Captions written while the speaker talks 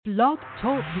Blog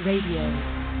Talk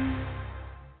Radio.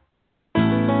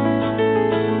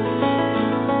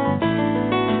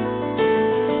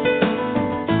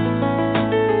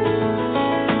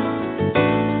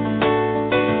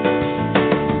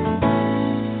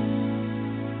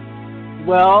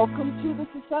 Welcome to the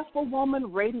Successful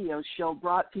Woman Radio Show,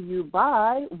 brought to you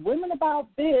by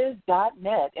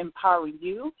WomenAboutBiz.net, empowering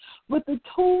you with the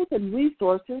tools and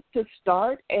resources to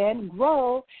start and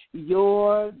grow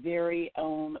your very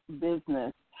own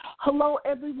business. Hello,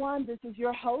 everyone. This is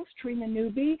your host, Trina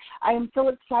Newby. I am so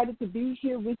excited to be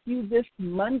here with you this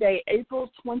Monday, April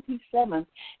 27th,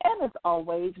 and as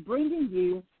always, bringing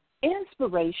you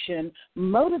inspiration,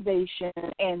 motivation,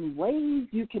 and ways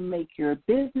you can make your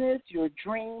business, your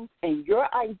dreams, and your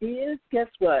ideas, guess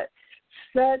what?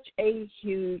 Such a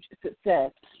huge success.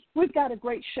 We've got a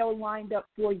great show lined up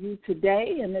for you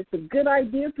today, and it's a good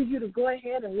idea for you to go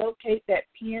ahead and locate that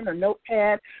pen or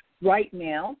notepad right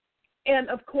now.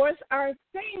 And, of course, our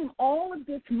theme all of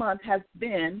this month has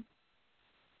been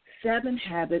 7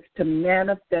 Habits to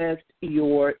Manifest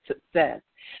Your Success.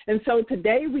 And so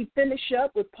today we finish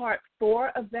up with part 4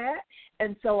 of that.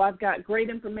 And so I've got great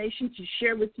information to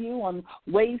share with you on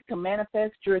ways to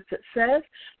manifest your success.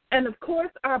 And, of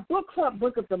course, our book club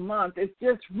book of the month is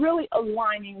just really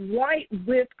aligning right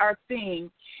with our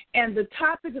theme. And the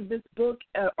topic of this book,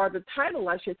 or the title,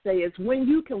 I should say, is When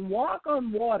You Can Walk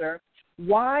on Water,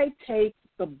 Why Take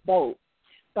the Boat?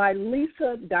 By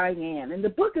Lisa Diane. And the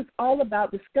book is all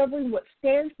about discovering what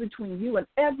stands between you and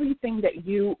everything that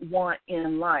you want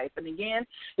in life. And again,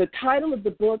 the title of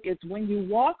the book is When You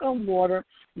Walk on Water,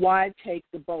 Why Take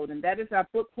the Boat? And that is our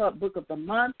book club book of the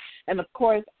month. And, of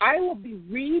course, I will be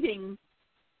reading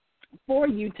for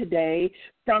you today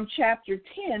from chapter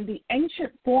 10, The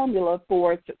Ancient Formula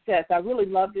for Success. I really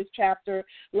love this chapter,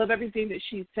 love everything that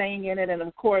she's saying in it. And,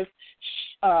 of course,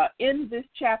 in this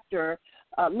chapter,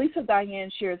 Lisa Diane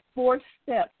shares 4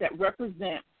 steps that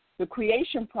represent the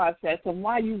creation process and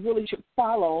why you really should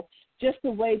follow just the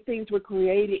way things were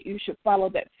created. You should follow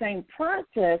that same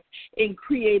process in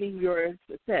creating your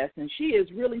success. And she is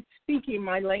really speaking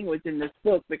my language in this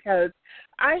book, because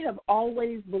I have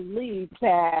always believed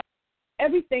that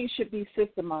everything should be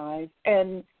systemized,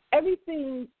 and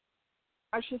everything,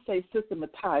 I should say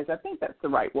systematized, I think that's the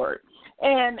right word,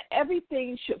 and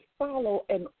everything should follow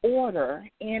an order.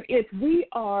 And if we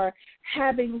are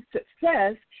having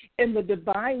success in the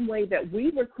divine way that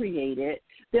we were created,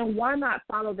 then why not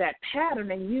follow that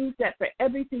pattern and use that for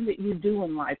everything that you do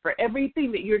in life, for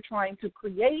everything that you're trying to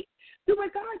create? Do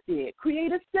what God did.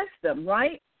 Create a system,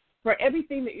 right? For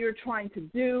everything that you're trying to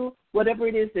do, whatever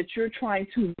it is that you're trying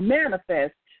to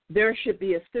manifest, there should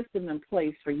be a system in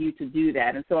place for you to do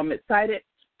that. And so I'm excited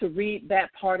to read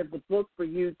that part of the book for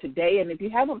you today. And if you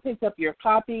haven't picked up your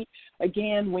copy,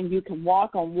 again, When You Can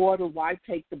Walk on Water, Why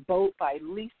Take the Boat by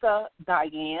Lisa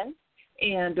Diane.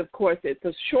 And, of course, it's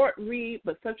a short read,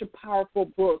 but such a powerful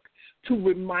book to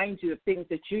remind you of things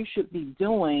that you should be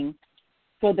doing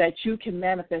so that you can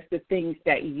manifest the things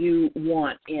that you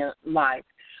want in life.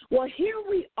 Well, here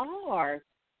we are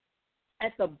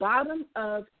at the bottom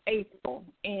of April,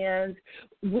 and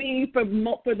we, for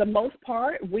the most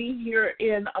part, we here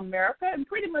in America and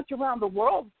pretty much around the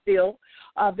world still,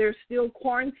 there's still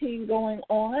quarantine going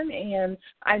on, and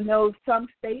I know some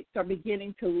states are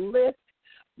beginning to lift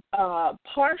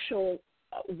partial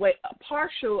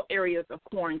areas of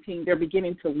quarantine. They're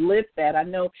beginning to lift that. I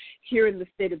know here in the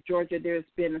state of Georgia, there's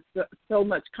been so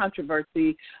much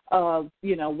controversy of,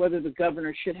 whether the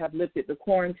governor should have lifted the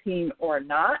quarantine or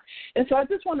not. And so I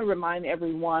just want to remind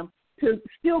everyone to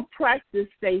still practice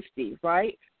safety,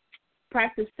 right?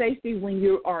 Practice safety when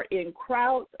you are in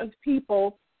crowds of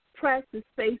people. Practice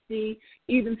safety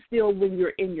even still when you're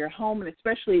in your home, and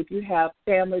especially if you have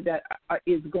family that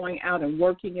is going out and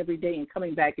working every day and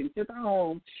coming back into the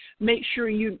home. Make sure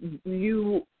you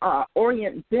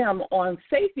orient them on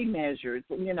safety measures,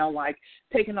 like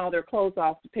taking all their clothes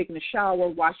off, taking a shower,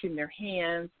 washing their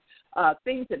hands,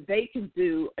 things that they can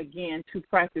do, again, to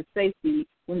practice safety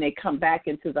when they come back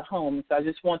into the home. So I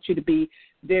just want you to be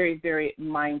very, very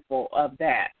mindful of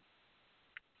that.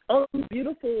 On a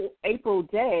beautiful April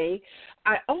day,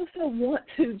 I also want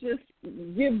to just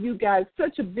give you guys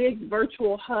such a big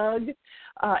virtual hug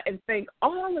and thank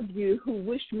all of you who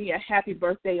wished me a happy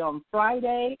birthday on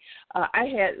Friday. I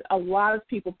had a lot of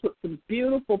people put some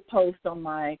beautiful posts on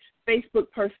my Facebook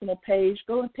personal page.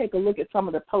 Go and take a look at some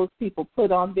of the posts people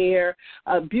put on there.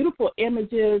 Beautiful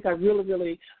images. I really,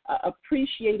 really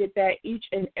appreciated that, each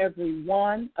and every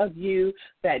one of you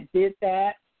that did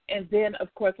that. And then,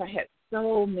 of course, I had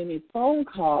so many phone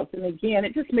calls. And, again,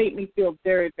 it just made me feel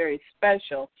very, very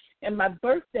special. And my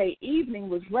birthday evening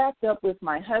was wrapped up with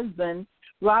my husband,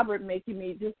 Robert, making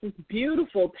me just this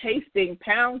beautiful tasting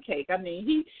pound cake. I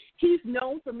mean, he's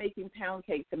known for making pound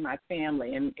cakes in my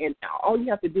family, and all you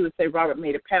have to do is say Robert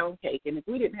made a pound cake. And if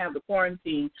we didn't have the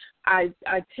quarantine, I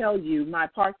tell you, my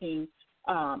parking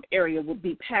area would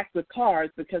be packed with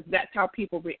cars, because that's how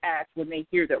people react when they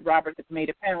hear that Robert has made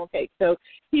a pound cake. So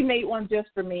he made one just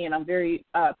for me, and I'm very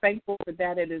thankful for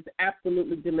that. It is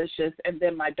absolutely delicious. And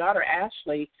then my daughter,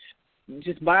 Ashley,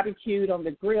 just barbecued on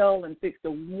the grill and fixed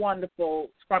a wonderful,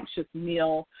 scrumptious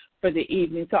meal for the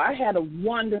evening. So I had a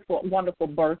wonderful, wonderful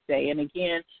birthday. And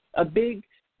again, a big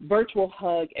virtual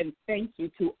hug and thank you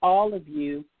to all of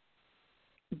you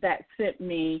that sent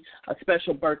me a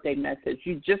special birthday message.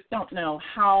 You just don't know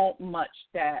how much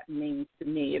that means to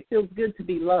me. It feels good to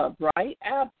be loved, right?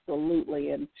 Absolutely.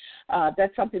 And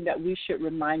that's something that we should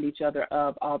remind each other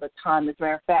of all the time. As a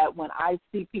matter of fact, when I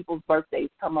see people's birthdays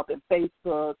come up in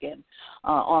Facebook and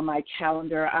on my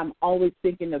calendar, I'm always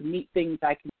thinking of neat things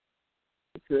I can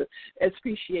to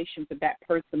appreciation for that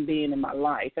person being in my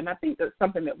life. And I think that's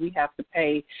something that we have to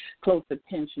pay close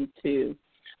attention to.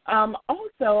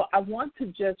 Also, I want to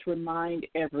just remind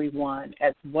everyone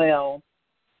as well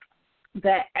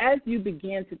that as you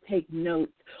begin to take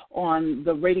notes on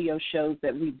the radio shows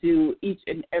that we do each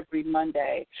and every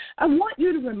Monday, I want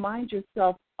you to remind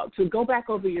yourself to go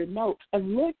back over your notes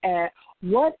and look at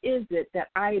what is it that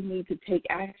I need to take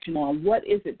action on? What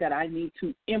is it that I need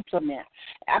to implement?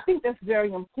 I think that's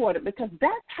very important, because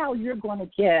that's how you're going to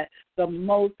get the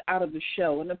most out of the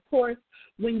show. And, of course,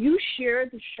 when you share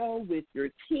the show with your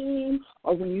team,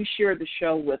 or when you share the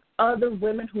show with other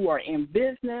women who are in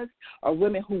business or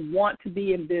women who want to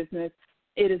be in business,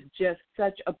 it is just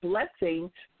such a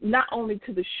blessing, not only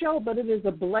to the show, but it is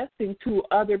a blessing to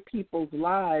other people's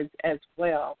lives as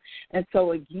well. And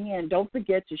so, again, don't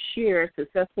forget to share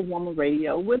Successful Woman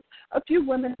Radio with a few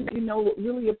women that you know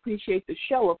really appreciate the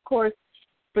show. Of course,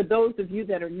 for those of you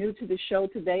that are new to the show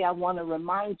today, I want to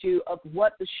remind you of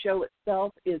what the show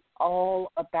itself is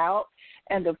all about.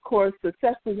 And, of course,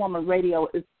 Successful Woman Radio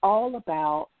is all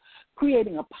about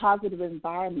creating a positive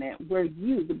environment where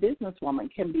you, the businesswoman,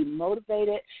 can be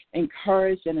motivated,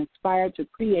 encouraged, and inspired to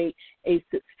create a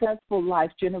successful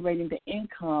life, generating the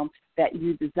income that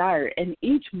you desire. And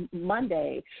each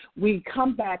Monday, we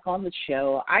come back on the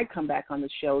show, I come back on the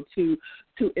show to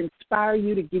inspire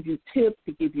you, to give you tips,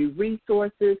 to give you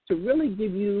resources, to really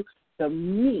give you the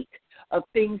meat of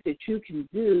things that you can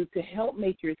do to help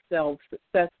make yourself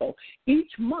successful.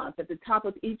 Each month, at the top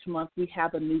of each month, we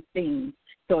have a new theme.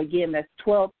 So, again, that's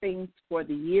 12 things for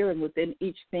the year, and within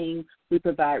each theme, we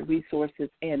provide resources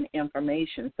and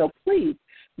information. So please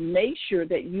make sure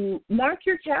that you mark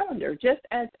your calendar just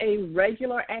as a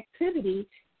regular activity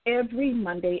every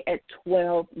Monday at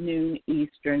 12 noon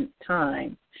Eastern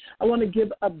Time. I want to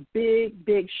give a big,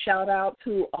 big shout-out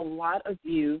to a lot of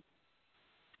you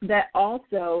that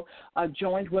also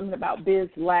joined Women About Biz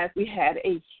last. We had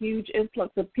a huge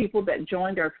influx of people that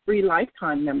joined our free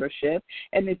lifetime membership.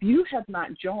 And if you have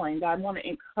not joined, I want to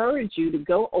encourage you to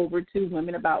go over to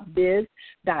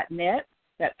womenaboutbiz.net.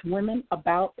 That's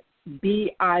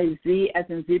womenaboutbiz as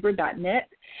in zebra.net.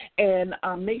 And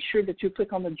make sure that you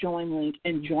click on the join link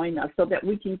and join us so that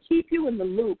we can keep you in the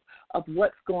loop of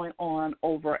what's going on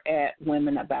over at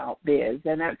Women About Biz.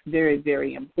 And that's very,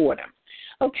 very important.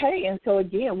 Okay, and so,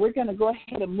 again, we're going to go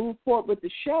ahead and move forward with the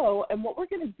show. And what we're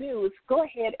going to do is go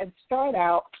ahead and start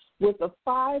out with the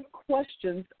 5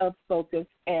 questions of focus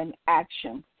and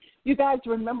action. You guys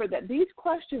remember that these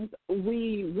questions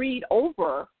we read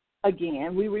over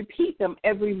again. We repeat them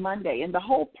every Monday. And the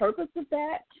whole purpose of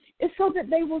that is so that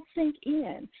they will sink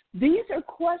in. These are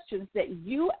questions that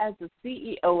you, as the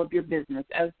CEO of your business,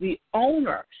 as the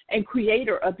owner and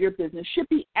creator of your business, should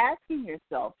be asking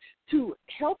yourself to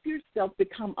help yourself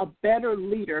become a better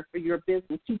leader for your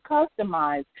business, to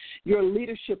customize your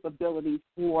leadership abilities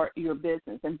for your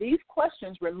business. And these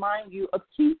questions remind you of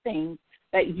key things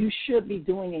that you should be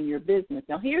doing in your business.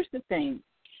 Now, here's the thing.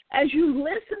 As you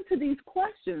listen to these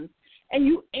questions and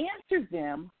you answer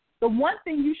them, the one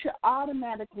thing you should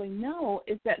automatically know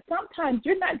is that sometimes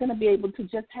you're not going to be able to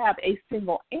just have a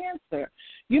single answer.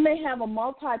 You may have a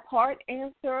multi-part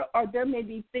answer, or there may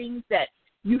be things that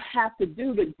you have to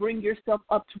do to bring yourself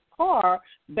up to par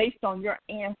based on your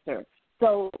answer.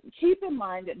 So keep in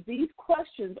mind that these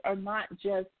questions are not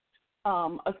just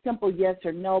a simple yes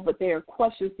or no, but they are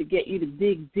questions to get you to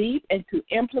dig deep and to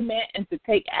implement and to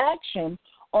take action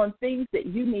on things that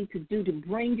you need to do to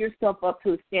bring yourself up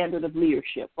to a standard of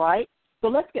leadership, right? So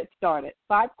let's get started.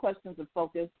 5 questions of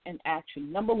focus and action.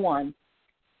 Number 1,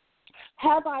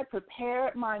 Have I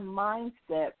prepared my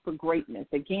mindset for greatness?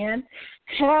 Again,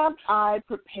 have I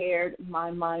prepared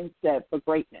my mindset for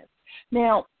greatness?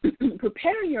 Now,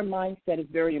 preparing your mindset is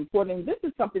very important. This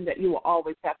is something that you will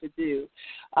always have to do.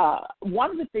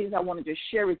 One of the things I want to just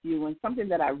share with you, and something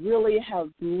that I really have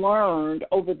learned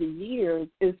over the years,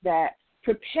 is that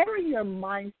preparing your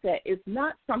mindset is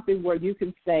not something where you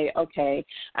can say, okay,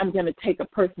 I'm going to take a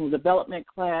personal development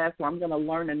class, or I'm going to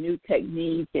learn a new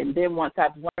technique, and then once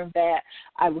I've learned that,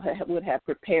 I would have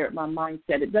prepared my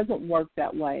mindset. It doesn't work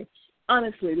that way.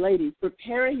 Honestly, ladies,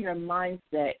 preparing your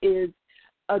mindset is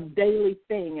a daily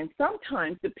thing, and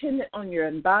sometimes, depending on your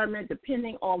environment,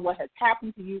 depending on what has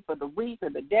happened to you for the week or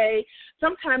the day,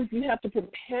 sometimes you have to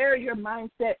prepare your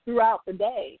mindset throughout the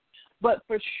day. But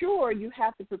for sure, you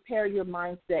have to prepare your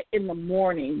mindset in the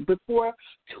morning before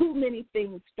too many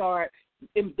things start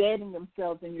embedding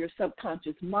themselves in your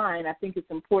subconscious mind. I think it's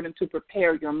important to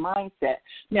prepare your mindset.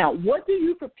 Now, what do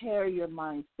you prepare your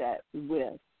mindset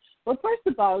with? Well, first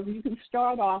of all, you can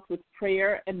start off with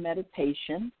prayer and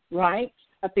meditation, right?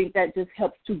 I think that just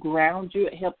helps to ground you.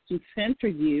 It helps to center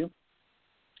you.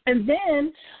 And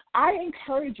then I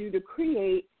encourage you to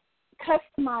create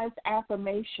customized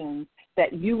affirmations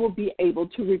that you will be able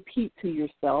to repeat to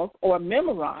yourself or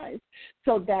memorize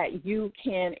so that you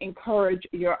can encourage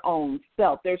your own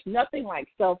self. There's nothing like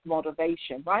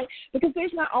self-motivation, right? Because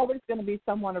there's not always going to be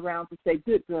someone around to say,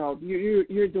 good girl,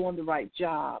 you're doing the right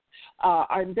job.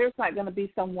 And there's not going to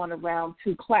be someone around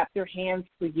to clap their hands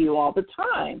for you all the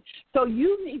time. So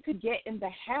you need to get in the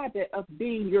habit of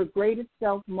being your greatest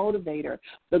self-motivator,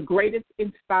 the greatest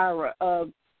inspirer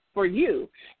for you.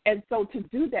 And so to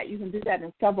do that, you can do that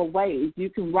in several ways. You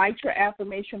can write your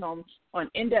affirmation on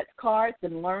index cards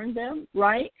and learn them,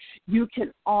 right? You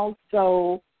can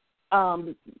also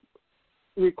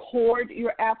record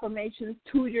your affirmations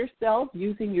to yourself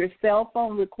using your cell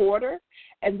phone recorder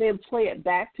and then play it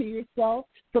back to yourself.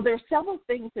 So there are several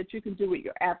things that you can do with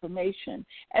your affirmation.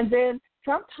 And then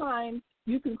sometimes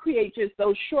you can create just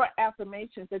those short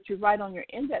affirmations that you write on your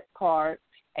index card,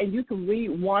 and you can read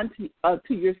one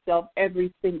to yourself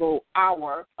every single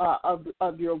hour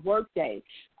of your workday.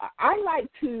 I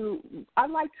like to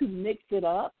mix it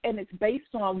up, and it's based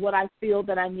on what I feel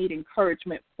that I need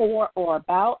encouragement for or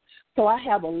about. So I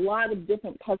have a lot of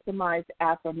different customized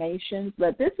affirmations,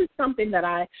 but this is something that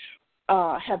I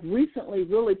have recently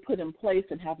really put in place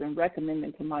and have been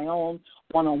recommending to my own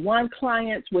one-on-one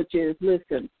clients, which is,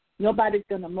 listen, nobody's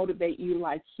going to motivate you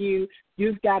like you.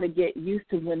 You've got to get used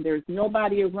to when there's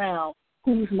nobody around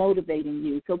who's motivating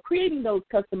you. So creating those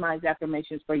customized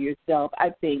affirmations for yourself,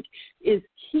 I think, is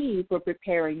key for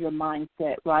preparing your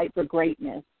mindset, right, for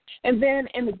greatness. And then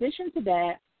in addition to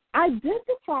that,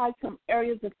 identify some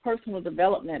areas of personal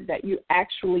development that you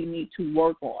actually need to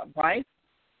work on, right?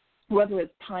 Whether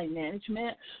it's time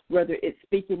management, whether it's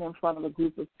speaking in front of a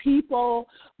group of people,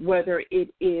 whether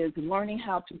it is learning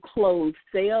how to close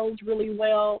sales really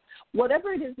well,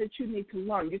 whatever it is that you need to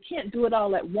learn. You can't do it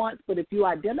all at once, but if you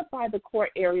identify the core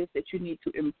areas that you need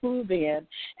to improve in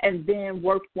and then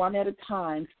work one at a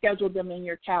time, schedule them in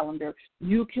your calendar,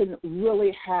 you can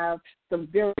really have some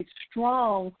very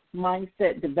strong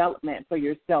mindset development for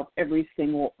yourself every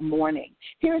single morning.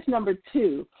 Here's number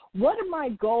 2. What are my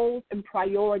goals and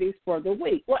priorities for the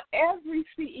week? Well, every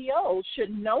CEO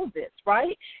should know this,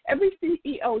 right? Every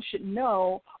CEO should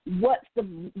know what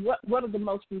are the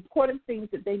most important things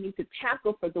that they need to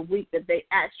tackle for the week that they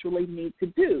actually need to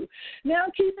do. Now,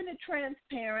 keeping it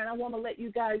transparent, I want to let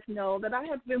you guys know that I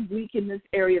have been weak in this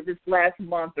area this last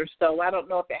month or so. I don't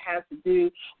know if it has to do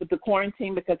with the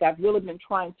quarantine because I've really been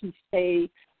trying to stay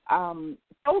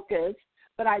focused,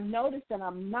 but I noticed that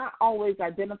I'm not always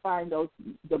identifying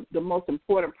the most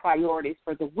important priorities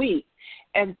for the week.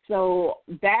 And so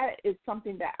that is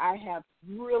something that I have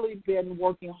really been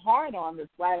working hard on this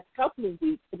last couple of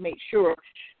weeks to make sure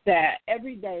that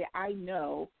every day I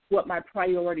know what my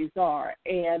priorities are,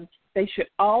 and they should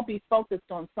all be focused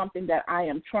on something that I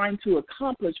am trying to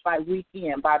accomplish by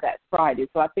weekend, by that Friday.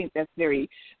 So I think that's very,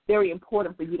 very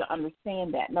important for you to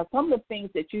understand that. Now, some of the things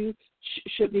that you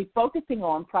should be focusing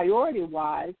on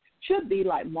priority-wise should be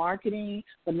like marketing,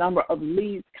 the number of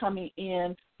leads coming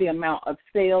in, the amount of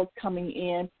sales coming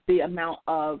in, the amount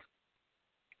of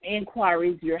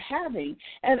inquiries you're having.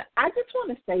 And I just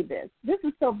want to say this. This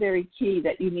is so very key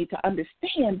that you need to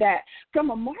understand that from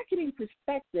a marketing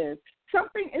perspective,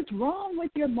 something is wrong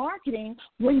with your marketing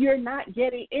when you're not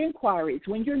getting inquiries,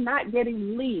 when you're not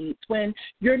getting leads, when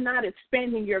you're not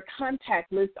expanding your contact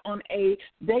list on a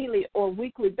daily or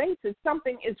weekly basis.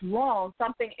 Something is wrong.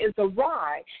 Something is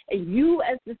awry. And you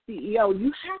as the CEO,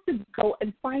 you have to go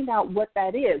and find out what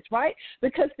that is, right?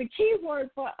 Because the key word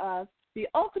for us, the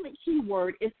ultimate key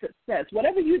word is success.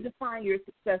 Whatever you define your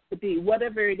success to be,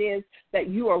 whatever it is that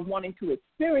you are wanting to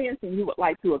experience and you would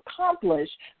like to accomplish,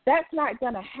 that's not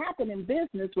going to happen in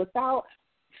business without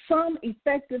some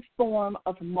effective form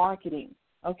of marketing,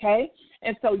 okay?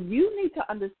 And so you need to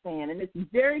understand, and it's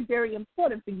very, very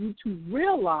important for you to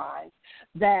realize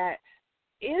that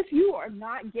if you are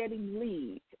not getting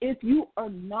leads, if you are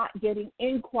not getting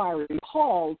inquiries,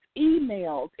 calls,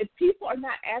 emails, if people are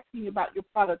not asking you about your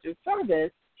product or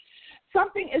service,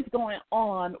 something is going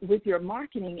on with your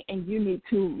marketing, and you need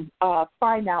to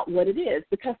find out what it is,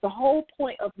 because the whole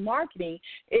point of marketing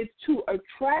is to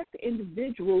attract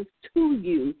individuals to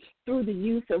you through the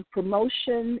use of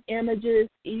promotion, images,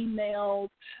 emails,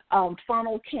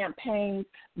 funnel campaigns.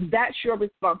 That's your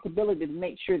responsibility to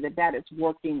make sure that that is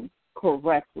working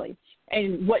correctly.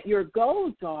 And what your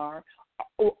goals are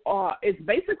is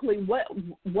basically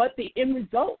what the end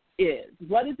result is.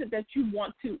 What is it that you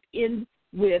want to end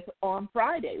with on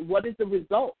Friday? What is the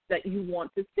result that you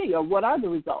want to see, or what are the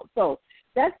results? So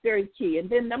that's very key. And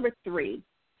then number 3,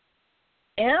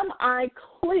 am I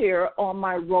clear on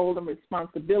my role and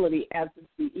responsibility as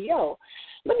the CEO?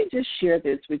 Let me just share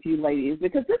this with you, ladies,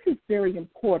 because this is very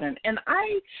important. And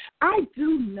I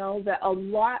do know that a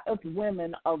lot of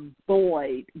women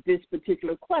avoid this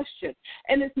particular question.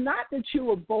 And it's not that you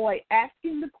avoid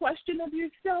asking the question of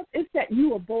yourself, it's that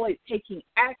you avoid taking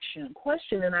action.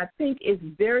 Question, and I think it's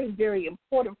very, very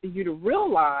important for you to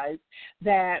realize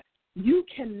that you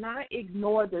cannot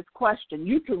ignore this question.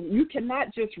 You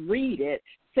cannot just read it,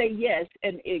 say yes,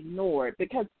 and ignore it.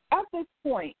 Because at this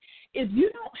point, if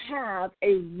you don't have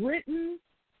a written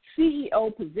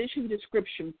CEO position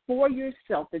description for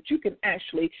yourself that you can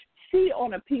actually see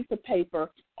on a piece of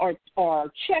paper or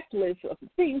checklist of the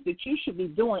things that you should be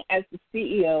doing as the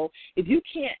CEO, if you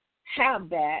can't have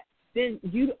that, then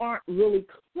you aren't really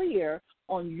clear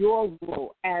on your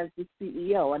role as the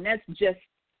CEO. And that's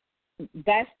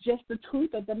just the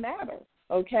truth of the matter,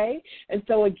 okay? And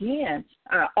so, again,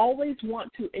 I always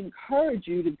want to encourage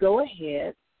you to go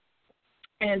ahead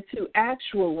and to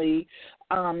actually,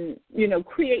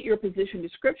 create your position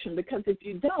description, because if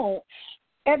you don't,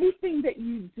 everything that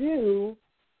you do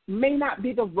may not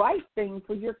be the right thing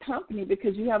for your company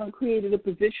because you haven't created a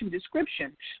position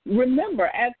description. Remember,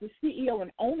 as the CEO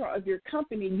and owner of your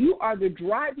company, you are the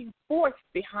driving force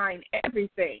behind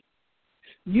everything.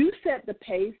 You set the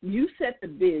pace, you set the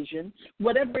vision,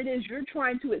 whatever it is you're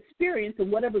trying to experience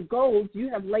and whatever goals you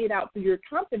have laid out for your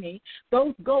company,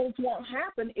 those goals won't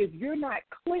happen if you're not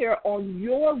clear on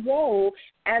your role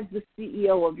as the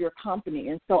CEO of your company.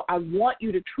 And so I want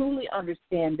you to truly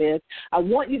understand this. I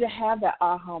want you to have that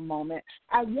aha moment.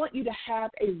 I want you to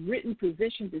have a written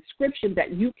position description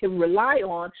that you can rely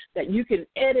on, that you can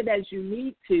edit as you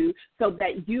need to, so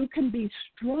that you can be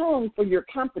strong for your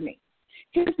company.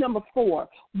 Here's number 4.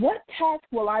 What task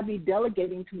will I be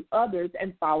delegating to others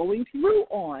and following through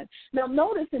on? Now,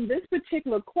 notice in this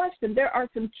particular question, there are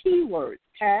some keywords: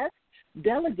 task,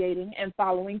 delegating, and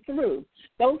following through.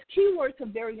 Those keywords are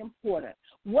very important.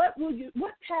 What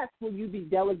task will you be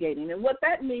delegating? And what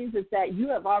that means is that you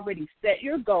have already set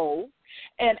your goals,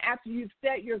 and after you've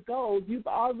set your goals, you've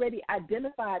already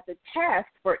identified the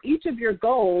tasks for each of your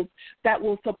goals that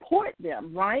will support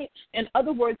them, right? In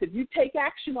other words, if you take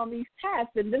action on these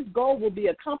tasks, then this goal will be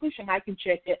accomplished, and I can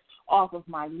check it off of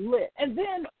my list. And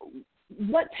then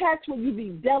what tasks will you be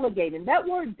delegating? That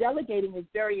word delegating is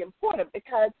very important,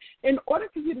 because in order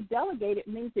for you to delegate, it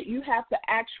means that you have to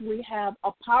actually have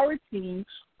a power team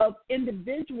of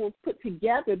individuals put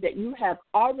together that you have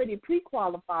already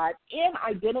pre-qualified and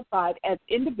identified as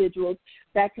individuals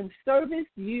that can service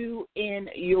you in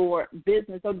your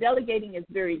business. So delegating is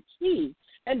very key.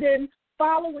 And then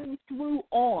following through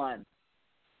on.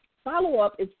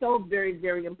 Follow-up is so very,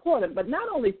 very important, but not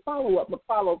only follow-up, but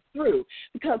follow through,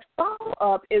 because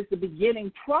follow-up is the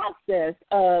beginning process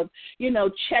of,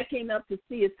 checking up to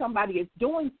see if somebody is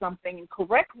doing something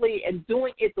correctly and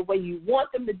doing it the way you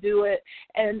want them to do it,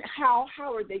 and how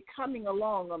are they coming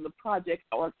along on the project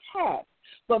or task.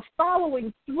 But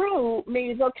following through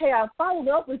means, okay, I followed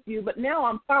up with you, but now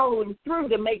I'm following through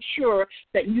to make sure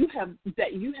that you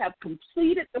have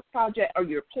completed the project or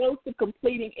you're close to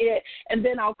completing it, and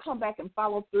then I'll come back and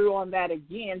follow through on that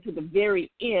again to the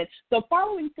very end. So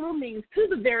following through means to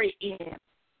the very end,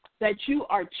 that you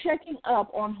are checking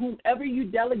up on whomever you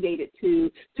delegated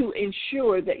to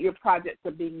ensure that your projects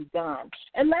are being done.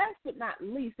 And last but not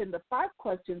least, in the 5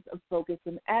 questions of focus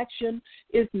and action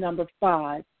is number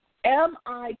 5. Am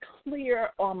I clear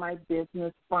on my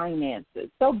business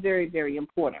finances? So very, very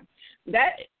important.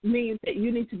 That means that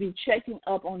you need to be checking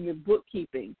up on your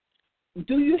bookkeeping.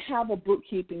 Do you have a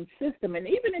bookkeeping system? And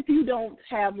even if you don't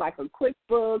have like a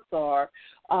QuickBooks or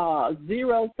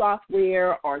Xero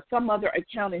software or some other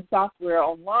accounting software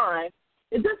online,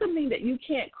 it doesn't mean that you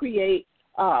can't create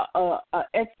a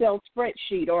Excel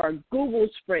spreadsheet or a Google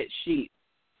spreadsheet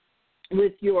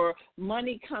with your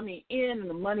money coming in and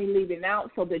the money leaving out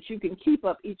so that you can keep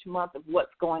up each month of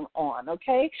what's going on,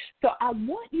 okay? So I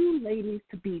want you ladies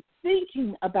to be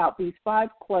thinking about these 5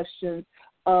 questions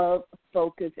of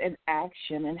focus and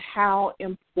action and how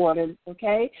important,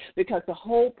 okay? Because the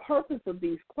whole purpose of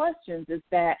these questions is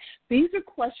that these are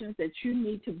questions that you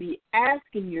need to be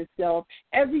asking yourself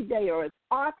every day or as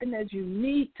often as you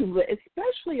need to,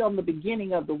 especially on the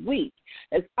beginning of the week,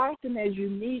 as often as you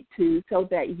need to, so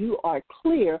that you are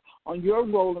clear on your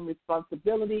role and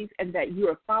responsibilities and that you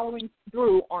are following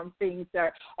through on things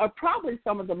that are probably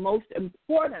some of the most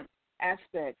important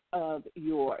aspect of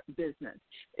your business.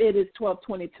 It is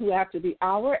 12:22 after the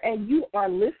hour, and you are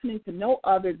listening to no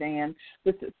other than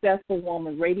the Successful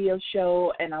Woman Radio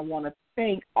Show, and I want to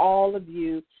thank all of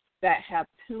you that have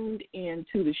tuned in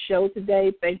to the show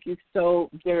today. Thank you so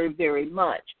very, very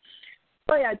much.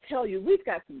 Boy, I tell you, we've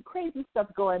got some crazy stuff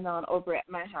going on over at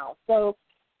my house. So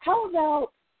how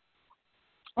about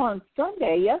on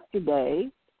Sunday, yesterday,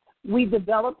 we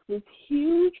developed this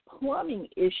huge plumbing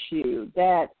issue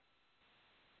that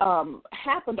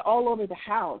happened all over the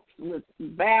house with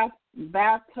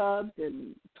bathtubs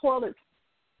and toilets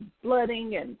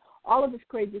flooding and all of this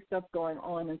crazy stuff going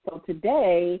on. And so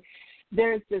today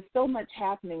there's just so much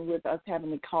happening with us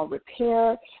having to call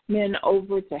repairmen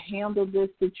over to handle this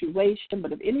situation.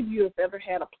 But if any of you have ever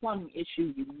had a plumbing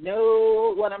issue, you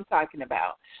know what I'm talking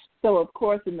about. So, of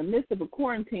course, in the midst of a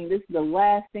quarantine, this is the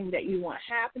last thing that you want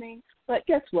happening. But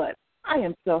guess what? I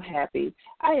am so happy.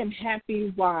 I am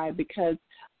happy. Why? Because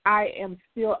I am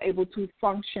still able to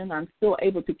function. I'm still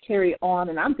able to carry on,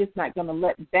 and I'm just not going to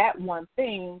let that one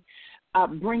thing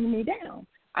bring me down.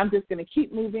 I'm just going to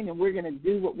keep moving, and we're going to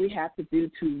do what we have to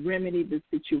do to remedy the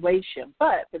situation.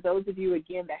 But for those of you,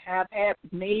 again, that have had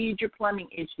major plumbing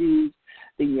issues,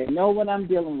 then you know what I'm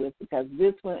dealing with, because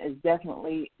this one is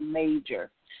definitely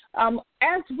major.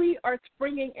 As we are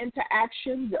springing into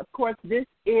action, of course, this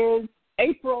is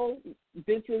April.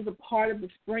 This is a part of the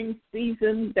spring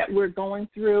season that we're going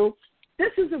through.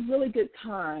 This is a really good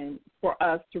time for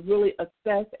us to really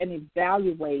assess and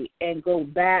evaluate and go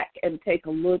back and take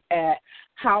a look at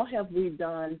how have we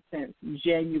done since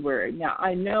January. Now,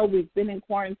 I know we've been in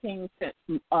quarantine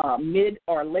since mid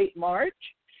or late March,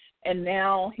 and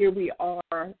now here we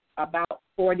are about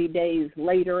 40 days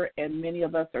later, and many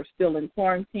of us are still in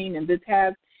quarantine, and this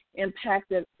has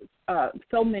impacted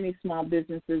so many small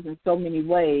businesses in so many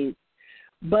ways.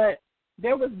 But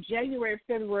there was January,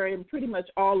 February, and pretty much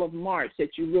all of March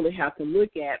that you really have to look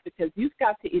at, because you've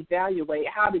got to evaluate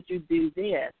how did you do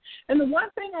then. And the one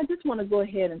thing I just want to go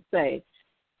ahead and say,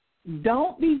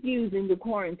 don't be using the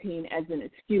quarantine as an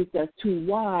excuse as to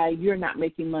why you're not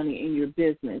making money in your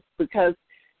business, because,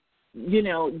 you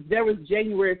know, there was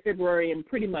January, February, and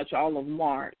pretty much all of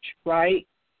March, right?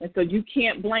 And so you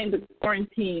can't blame the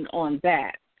quarantine on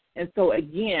that. And so,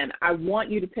 again, I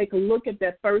want you to take a look at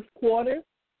that first quarter,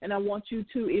 and I want you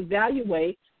to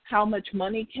evaluate how much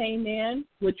money came in,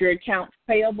 what your accounts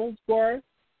payables were,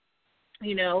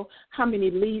 you know, how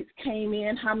many leads came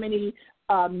in, how many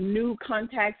new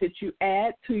contacts that you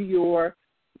add to your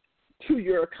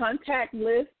contact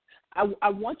list. I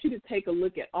want you to take a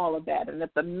look at all of that. And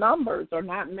if the numbers are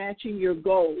not matching your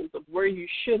goals of where you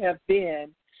should have been,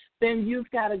 then you've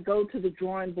got to go to the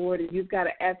drawing board and you've got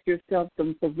to ask yourself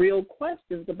some real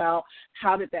questions about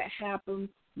how did that happen,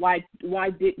 why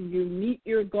didn't you meet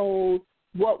your goals,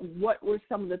 what were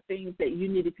some of the things that you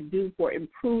needed to do for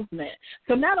improvement.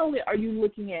 So not only are you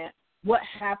looking at what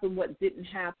happened, what didn't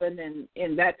happen,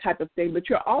 and that type of thing, but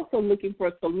you're also looking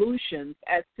for solutions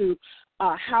as to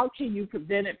how can you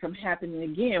prevent it from happening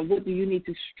again? What do you need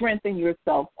to strengthen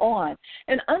yourself on?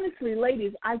 And honestly,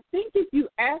 ladies, I think if you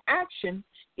action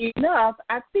enough,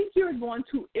 I think you're going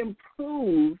to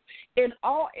improve in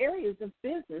all areas of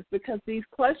business because these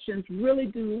questions really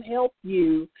do help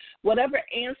you, whatever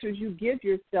answers you give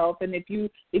yourself. And if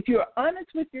you're honest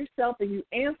with yourself and you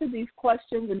answer these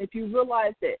questions, and if you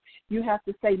realize that you have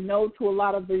to say no to a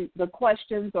lot of the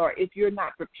questions, or if you're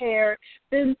not prepared,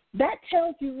 then that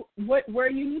tells you where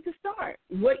you need to start,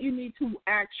 what you need to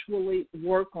actually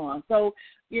work on. So,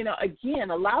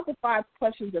 again, allow the 5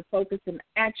 questions of focus and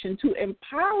action to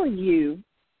empower you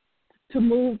to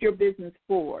move your business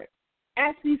forward.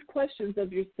 Ask these questions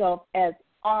of yourself as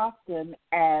often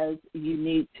as you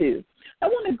need to. I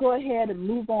want to go ahead and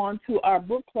move on to our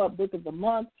book club book of the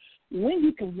month, When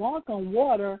You Can Walk on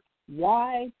Water,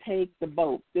 Why Take the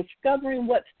Boat? Discovering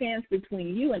what stands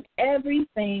between you and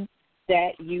everything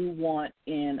that you want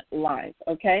in life,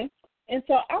 okay? And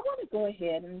so I want to go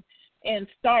ahead and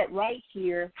start right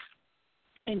here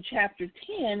in chapter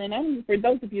 10. And for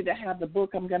those of you that have the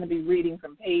book, I'm going to be reading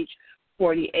from page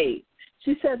 48.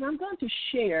 She says, I'm going to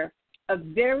share a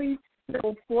very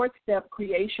simple 4-step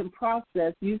creation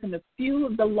process using a few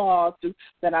of the laws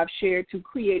that I've shared to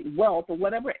create wealth or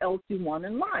whatever else you want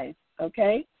in life,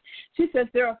 okay? She says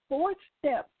there are 4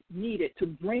 steps needed to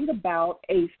bring about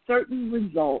a certain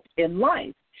result in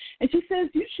life. And she says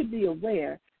you should be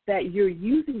aware that you're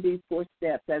using these 4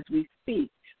 steps as we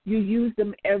speak. You use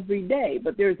them every day,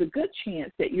 but there's a good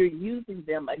chance that you're using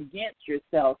them against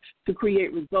yourself to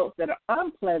create results that are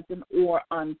unpleasant or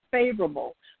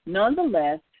unfavorable.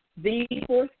 Nonetheless, these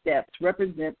 4 steps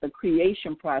represent the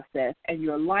creation process, and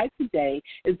your life today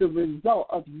is the result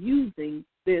of using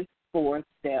this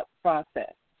 4-step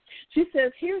process. She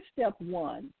says, here's step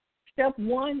 1. Step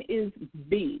 1 is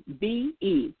B,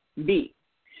 B-E, B.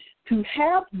 To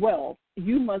have wealth,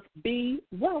 you must be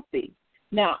wealthy.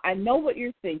 Now, I know what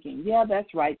you're thinking. Yeah,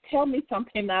 that's right. Tell me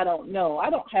something I don't know. I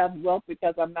don't have wealth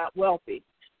because I'm not wealthy.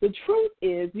 The truth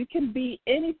is you can be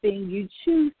anything you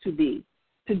choose to be.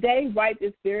 Today, right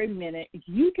this very minute,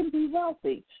 you can be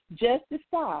wealthy. Just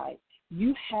decide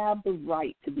you have the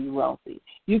right to be wealthy.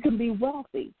 You can be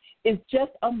wealthy. It's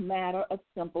just a matter of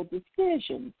simple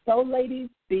decision. So, ladies,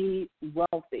 be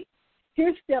wealthy.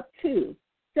 Here's step 2.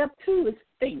 Step 2 is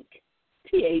think,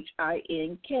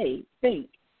 T-H-I-N-K, think.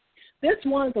 This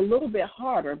one's a little bit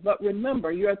harder, but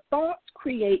remember, your thoughts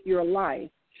create your life.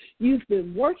 You've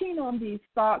been working on these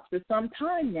thoughts for some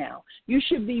time now. You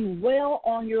should be well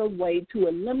on your way to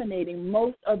eliminating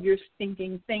most of your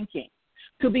stinking thinking.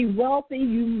 To be wealthy,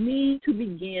 you need to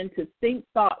begin to think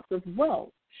thoughts of wealth.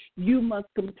 You must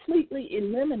completely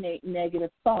eliminate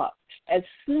negative thoughts. As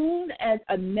soon as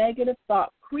a negative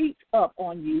thought creeps up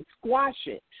on you, squash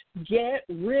it. Get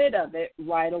rid of it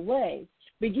right away.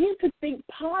 Begin to think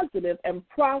positive and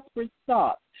prosperous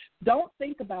thoughts. Don't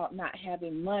think about not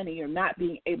having money or not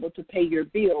being able to pay your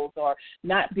bills or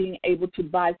not being able to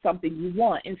buy something you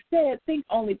want. Instead, think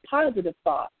only positive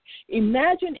thoughts.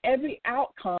 Imagine every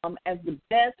outcome as the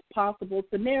best possible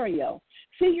scenario.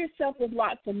 See yourself with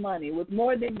lots of money, with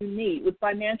more than you need, with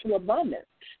financial abundance.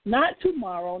 Not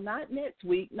tomorrow, not next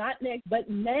week, not next, but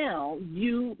now.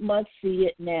 You must see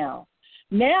it now.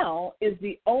 Now is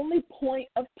the only point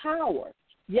of power.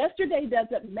 Yesterday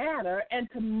doesn't matter, and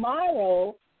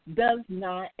tomorrow does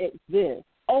not exist.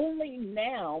 Only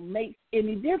now makes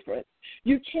any difference.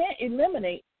 You can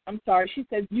eliminate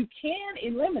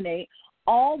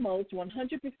almost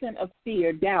 100% of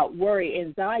fear, doubt, worry,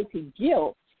 anxiety,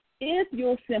 guilt if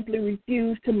you'll simply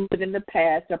refuse to live in the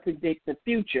past or predict the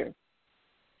future.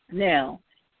 Now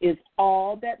is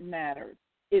all that matters.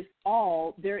 It's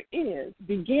all there is.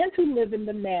 Begin to live in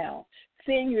the now.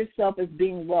 Seeing yourself as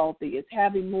being wealthy, as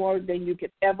having more than you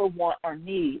could ever want or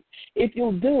need. If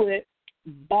you'll do it,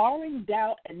 barring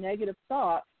doubt and negative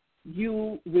thoughts,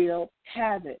 you will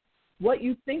have it. What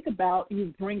you think about,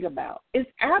 you bring about.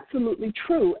 It's absolutely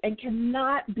true and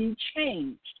cannot be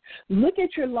changed. Look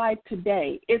at your life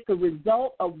today. It's a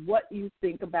result of what you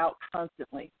think about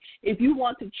constantly. If you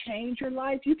want to change your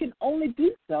life, you can only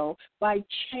do so by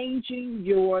changing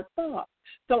your thoughts.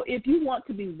 So if you want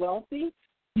to be wealthy,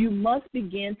 you must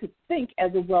begin to think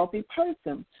as a wealthy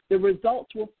person. The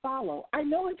results will follow. I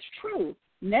know it's true.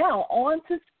 Now, on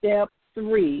to step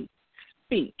 3,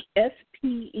 speak,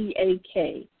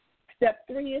 S-P-E-A-K. Step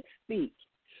 3 is speak.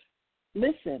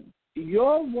 Listen,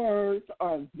 your words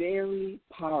are very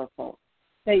powerful.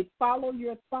 They follow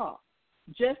your thoughts.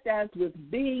 Just as with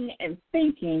being and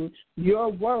thinking, your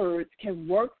words can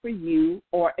work for you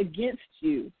or against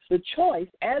you. The choice,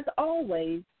 as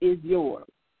always, is yours.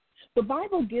 The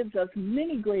Bible gives us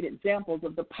many great examples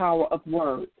of the power of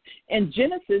words. In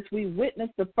Genesis, we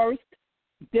witnessed the first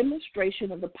demonstration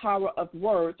of the power of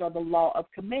words, or the law of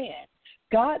command.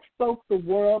 God spoke the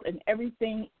world and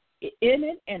everything in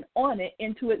it and on it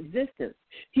into existence.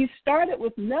 He started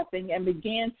with nothing and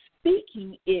began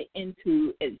speaking it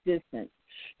into existence.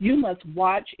 You must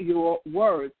watch your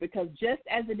words, because just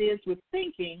as it is with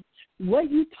thinking, what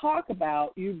you talk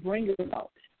about, you bring about.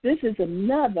 This is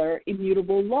another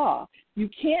immutable law. You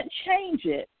can't change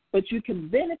it, but you can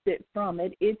benefit from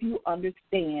it if you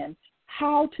understand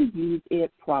how to use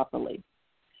it properly.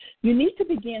 You need to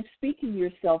begin speaking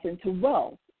yourself into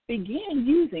wealth. Begin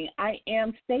using I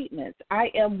am statements. I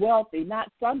am wealthy,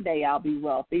 not someday I'll be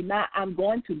wealthy, not I'm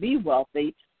going to be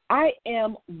wealthy. I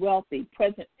am wealthy,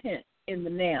 present tense, in the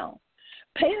now.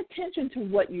 Pay attention to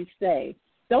what you say.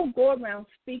 Don't go around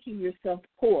speaking yourself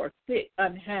poor, sick,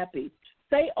 unhappy.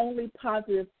 Say only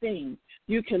positive things.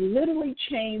 You can literally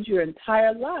change your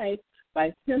entire life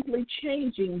by simply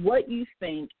changing what you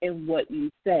think and what you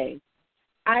say.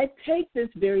 I take this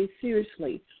very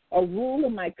seriously. A rule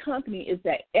in my company is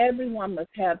that everyone must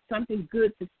have something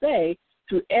good to say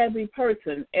to every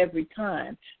person every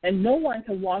time. And no one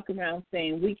can walk around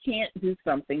saying we can't do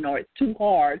something, or it's too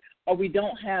hard, or we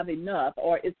don't have enough,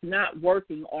 or it's not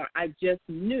working, or I just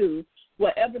knew,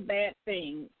 whatever bad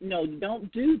thing. No, don't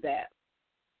do that.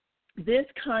 This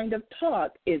kind of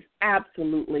talk is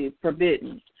absolutely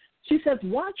forbidden. She says,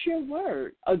 watch your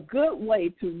word. A good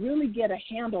way to really get a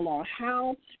handle on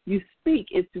how you speak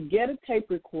is to get a tape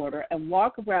recorder and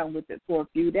walk around with it for a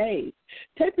few days.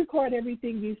 Tape record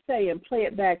everything you say and play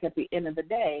it back at the end of the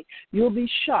day. You'll be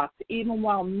shocked, even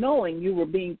while knowing you were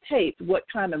being taped, what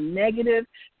kind of negative,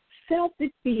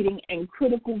 self-defeating, and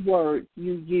critical words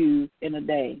you use in a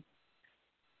day.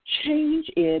 Change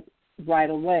it right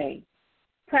away.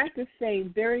 Practice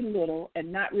saying very little and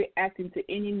not reacting to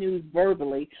any news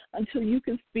verbally until you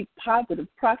can speak positive,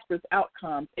 prosperous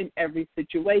outcomes in every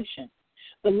situation.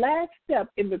 The last step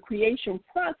in the creation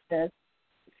process,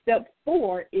 step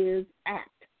 4, is act.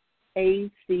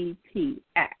 A-C-T,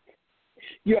 act.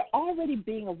 You're already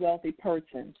being a wealthy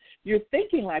person. You're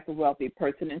thinking like a wealthy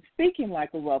person and speaking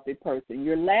like a wealthy person.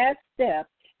 Your last step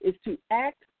is to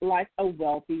act like a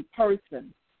wealthy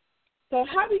person. So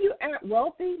how do you act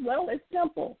wealthy? Well, it's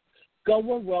simple. Go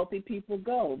where wealthy people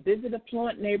go. Visit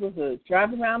affluent neighborhoods.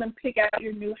 Drive around and pick out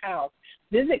your new house.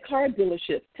 Visit car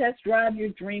dealerships. Test drive your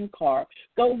dream car.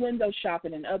 Go window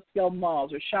shopping in upscale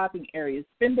malls or shopping areas.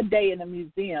 Spend the day in a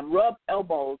museum. Rub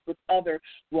elbows with other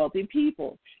wealthy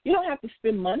people. You don't have to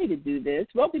spend money to do this.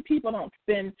 Wealthy people don't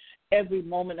spend every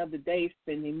moment of the day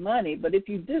spending money, but if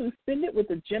you do, spend it with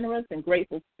a generous and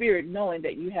grateful spirit, knowing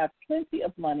that you have plenty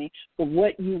of money for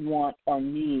what you want or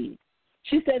need.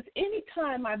 She says,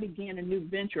 anytime I begin a new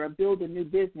venture or build a new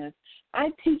business, I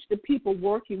teach the people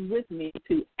working with me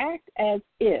to act as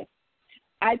if.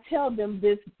 I tell them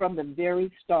this from the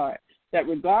very start, that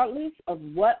regardless of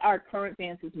what our current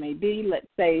advances may be, let's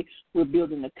say we're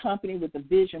building a company with a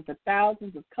vision for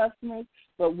thousands of customers,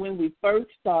 but when we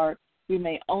first start, we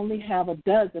may only have a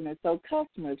dozen or so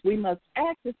customers. We must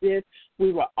act as if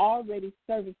we were already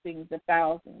servicing the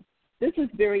thousands. This is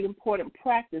very important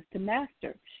practice to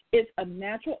master. It's a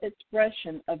natural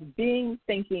expression of being,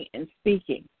 thinking, and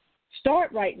speaking.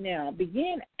 Start right now.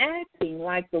 Begin acting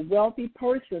like the wealthy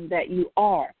person that you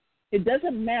are. It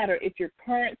doesn't matter if your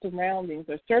current surroundings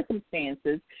or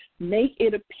circumstances make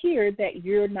it appear that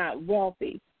you're not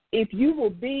wealthy. If you will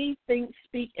be, think,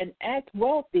 speak, and act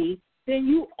wealthy, then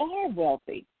you are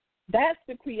wealthy. That's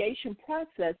the creation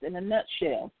process in a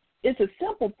nutshell. It's a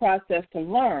simple process to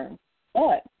learn,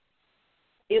 but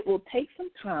it will take some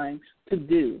time to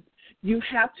do. You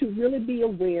have to really be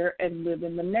aware and live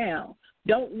in the now.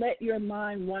 Don't let your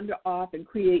mind wander off and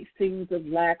create scenes of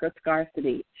lack or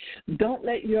scarcity. Don't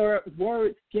let your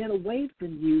words get away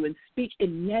from you and speak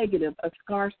in negative or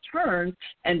scarce terms,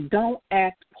 and don't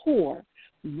act poor.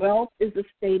 Wealth is a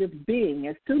state of being.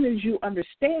 As soon as you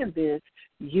understand this,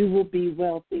 you will be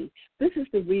wealthy. This is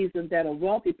the reason that a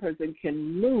wealthy person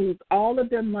can lose all of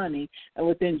their money and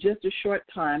within just a short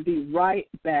time be right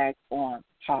back on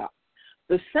top.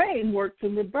 The same works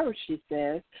in reverse, she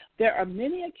says. There are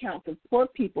many accounts of poor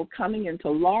people coming into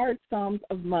large sums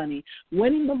of money,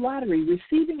 winning the lottery,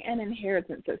 receiving an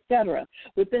inheritance, etc.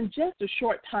 Within just a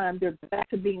short time, they're back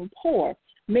to being poor,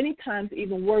 many times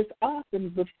even worse off than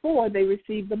before they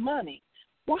received the money.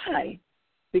 Why?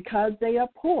 Because they are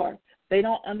poor. They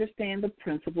don't understand the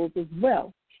principles of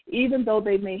wealth. Even though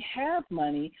they may have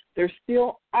money, they're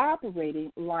still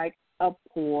operating like a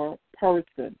poor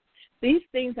person. These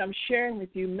things I'm sharing with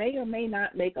you may or may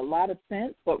not make a lot of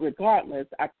sense, but regardless,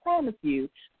 I promise you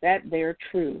that they're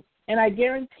true. And I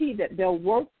guarantee that they'll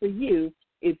work for you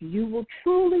if you will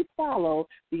truly follow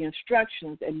the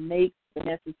instructions and make the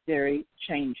necessary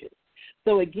changes.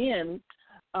 So again,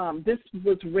 This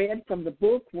was read from the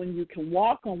book, When You Can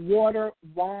Walk on Water,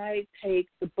 Why Take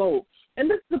the Boat? And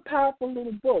this is a powerful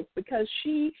little book because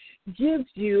she gives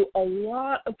you a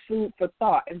lot of food for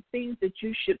thought and things that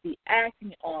you should be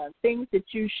acting on, things that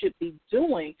you should be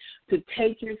doing to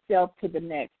take yourself to the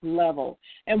next level.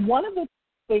 And one of the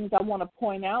things I want to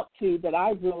point out to that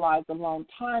I realized a long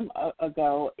time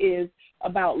ago is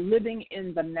about living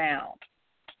in the now.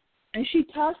 And she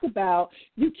talks about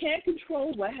you can't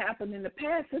control what happened in the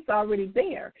past. It's already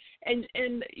there. And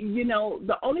you know,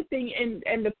 the only thing,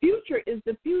 and the future is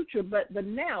the future, but the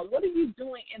now, what are you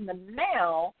doing in the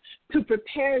now to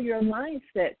prepare your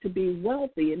mindset to be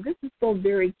wealthy? And this is so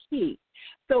very key.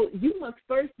 So you must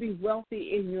first be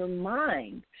wealthy in your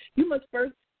mind. You must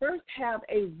first have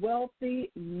a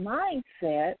wealthy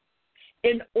mindset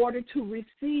in order to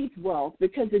receive wealth.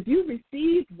 Because if you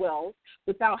receive wealth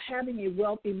without having a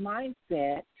wealthy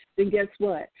mindset, then guess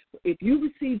what? If you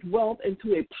receive wealth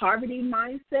into a poverty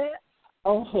mindset,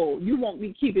 you won't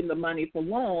be keeping the money for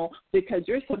long because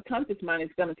your subconscious mind is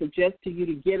going to suggest to you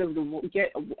to get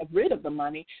rid of the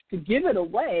money, to give it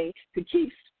away, to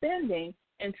keep spending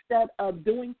instead of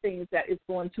doing things that is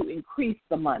going to increase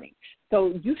the money.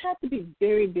 So you have to be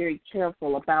very, very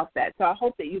careful about that. So I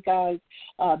hope that you guys,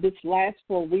 this last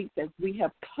 4 weeks, as we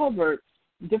have covered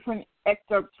different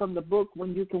excerpts from the book,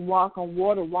 When You Can Walk on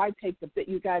Water, Why Take the Bit,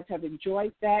 you guys have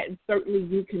enjoyed that. And certainly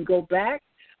you can go back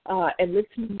and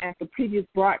listen at the previous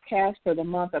broadcast for the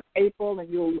month of April, and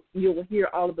you'll hear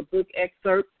all of the book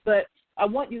excerpts. But I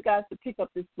want you guys to pick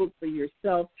up this book for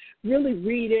yourself, really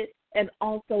read it, and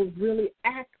also really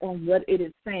act on what it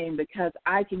is saying, because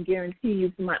I can guarantee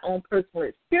you from my own personal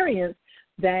experience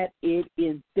that it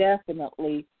is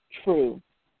definitely true.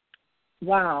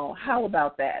 Wow, how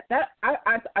about that?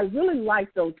 I really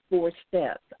like those 4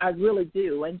 steps. I really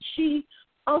do. And she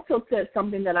also said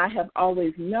something that I have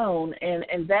always known,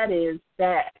 and that is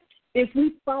that if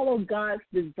we follow God's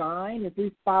design, if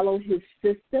we follow his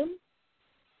system,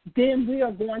 then we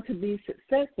are going to be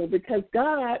successful, because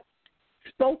God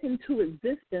spoke into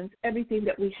existence everything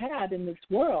that we have in this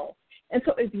world. And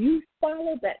so if you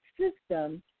follow that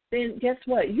system, then guess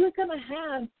what? You're going to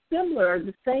have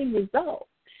the same results.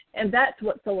 And that's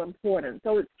what's so important.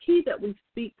 So it's key that we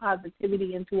speak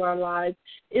positivity into our lives.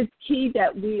 It's key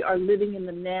that we are living in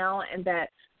the now, and that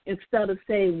instead of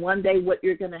saying one day what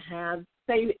you're going to have,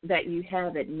 say that you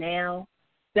have it now.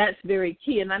 That's very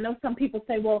key. And I know some people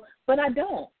say, well, but I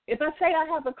don't. If I say I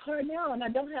have a car now and I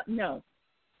don't have, no.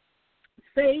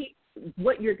 Say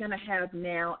what you're going to have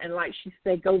now, and like she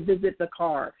said, go visit the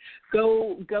car.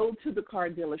 Go to the car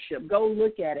dealership. Go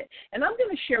look at it. And I'm going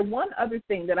to share one other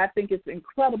thing that I think is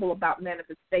incredible about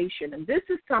manifestation, and this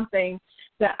is something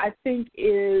that I think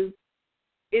is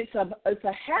it's a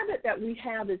habit that we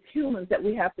have as humans that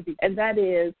we have to be, and that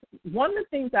is one of the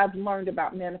things I've learned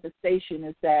about manifestation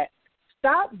is that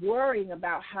stop worrying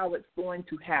about how it's going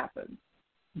to happen.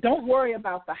 Don't worry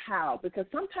about the how, because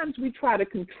sometimes we try to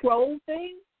control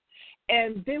things,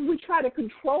 and then we try to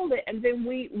control it, and then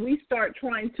we start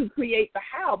trying to create the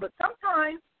how. But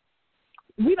sometimes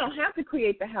we don't have to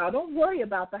create the how. Don't worry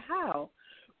about the how.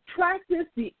 Practice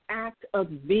the act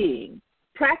of being.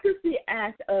 Practice the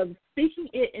act of speaking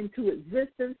it into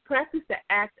existence. Practice the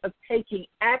act of taking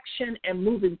action and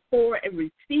moving forward and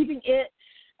receiving it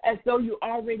as though you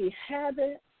already have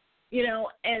it. You know,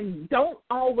 and don't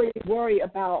always worry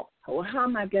about, well, how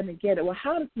am I going to get it? Well,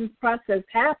 how does this process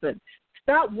happen?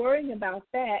 Stop worrying about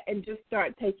that and just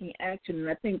start taking action, and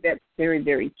I think that's very,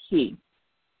 very key.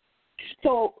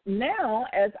 So now,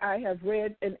 as I have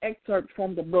read an excerpt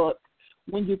from the book,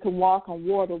 When You Can Walk on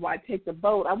Water, Why Take the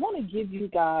Boat, I want to give you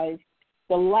guys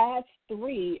the last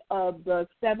 3 of the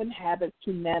 7 habits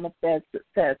to manifest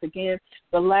success. Again,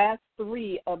 the last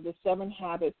 3 of the 7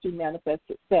 habits to manifest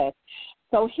success.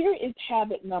 So here is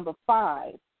habit number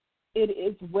 5. It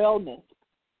is wellness.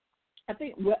 I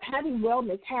think having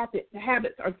wellness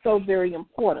habits are so very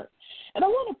important. And I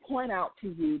want to point out to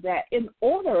you that in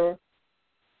order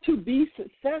to be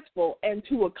successful and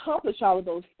to accomplish all of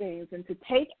those things and to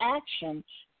take action,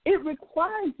 it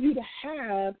requires you to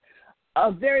have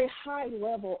a very high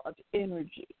level of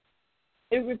energy.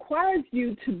 It requires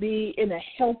you to be in a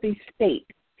healthy state.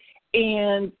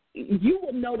 And you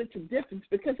will notice a difference,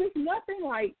 because there's nothing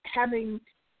like having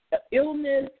an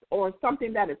illness or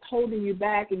something that is holding you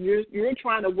back, and you're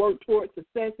trying to work towards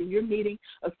success and you're meeting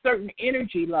a certain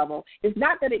energy level. It's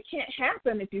not that it can't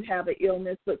happen if you have an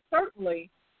illness, but certainly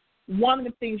one of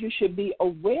the things you should be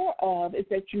aware of is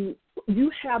that you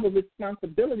have a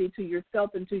responsibility to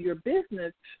yourself and to your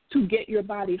business to get your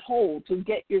body whole, to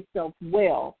get yourself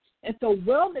well. And so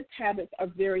wellness habits are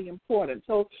very important.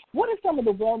 So what are some of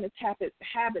the wellness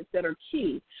habits that are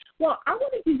key? Well, I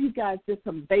want to give you guys just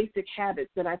some basic habits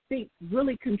that I think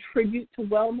really contribute to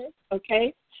wellness,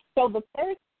 okay? So the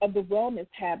first of the wellness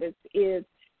habits is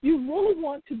you really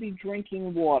want to be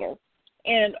drinking water.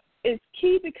 And it's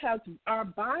key because our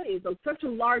bodies, such a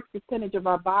large percentage of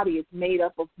our body is made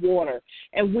up of water.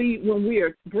 And when we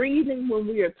are breathing, when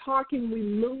we are talking, we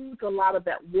lose a lot of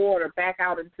that water back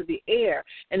out into the air.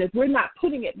 And if we're not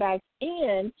putting it back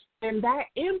in, then that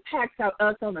impacts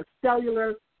us on a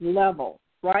cellular level,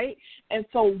 right? And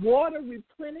so water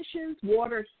replenishes,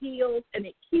 water heals, and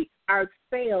it keeps our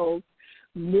cells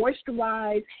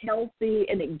moisturized, healthy,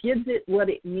 and it gives it what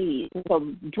it needs.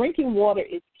 So drinking water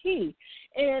is key.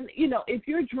 And, if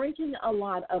you're drinking a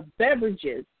lot of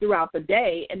beverages throughout the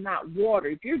day and not water,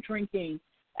 if you're drinking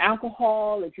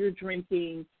alcohol, if you're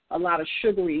drinking a lot of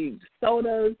sugary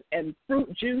sodas and fruit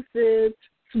juices,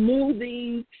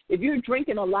 smoothies, if you're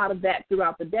drinking a lot of that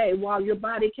throughout the day, while your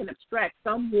body can extract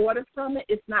some water from it,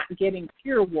 it's not getting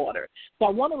pure water. So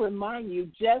I want to remind you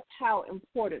just how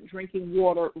important drinking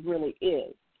water really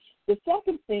is. The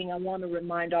second thing I want to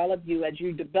remind all of you as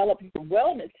you develop your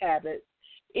wellness habits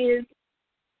is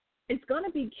it's going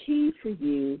to be key for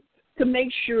you to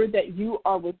make sure that you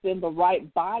are within the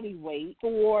right body weight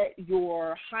for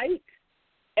your height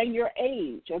and your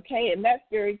age, okay? And that's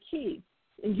very key.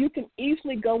 And you can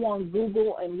easily go on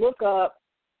Google and look up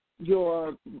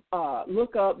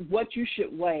what you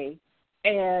should weigh.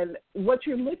 And what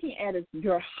you're looking at is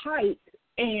your height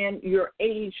and your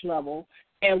age level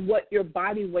and what your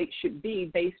body weight should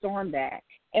be based on that.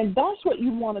 And that's what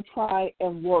you want to try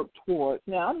and work towards.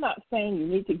 Now, I'm not saying you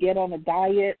need to get on a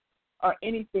diet or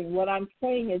anything. What I'm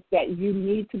saying is that you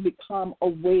need to become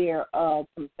aware of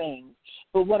some things.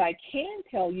 But what I can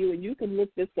tell you, and you can look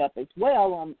this up as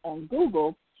well on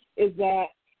Google, is that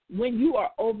when you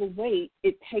are overweight,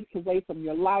 it takes away from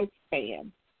your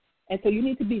lifespan. And so you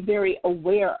need to be very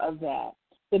aware of that.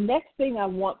 The next thing I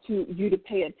want you to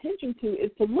pay attention to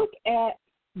is to look at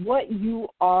what you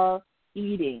are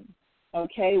eating,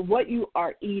 okay, what you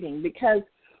are eating. Because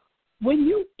when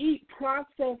you eat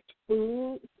processed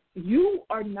foods, you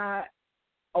are not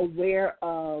aware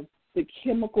of the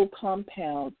chemical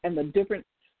compounds and the different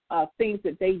things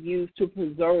that they use to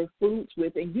preserve foods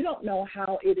with, and you don't know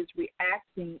how it is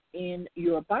reacting in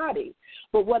your body.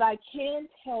 But what I can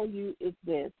tell you is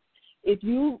this. If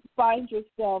you find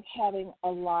yourself having a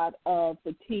lot of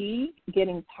fatigue,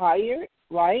 getting tired,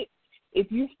 right?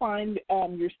 If you find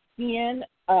your skin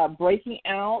breaking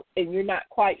out and you're not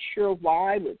quite sure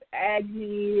why, with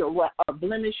acne or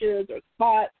blemishes or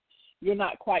spots, you're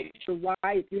not quite sure why,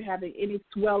 if you're having any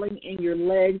swelling in your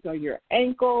legs or your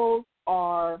ankles,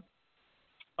 or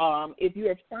if you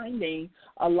are finding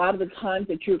a lot of the times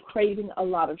that you're craving a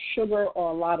lot of sugar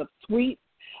or a lot of sweets,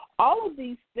 all of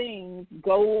these things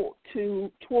go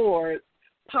towards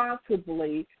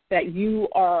possibly that you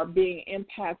are being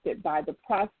impacted by the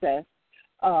process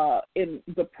in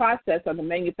the process or the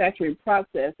manufacturing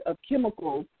process of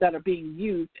chemicals that are being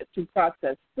used to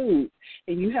process food.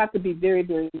 And you have to be very,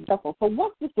 very careful. So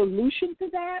what's the solution to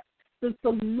that? The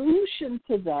solution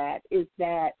to that is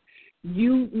that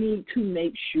you need to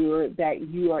make sure that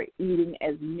you are eating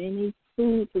as many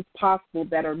foods as possible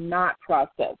that are not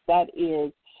processed. That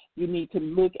is, you need to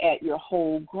look at your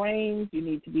whole grains, you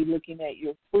need to be looking at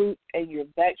your fruit and your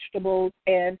vegetables,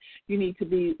 and you need to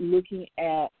be looking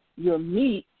at your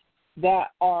meat that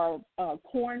are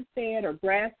corn-fed or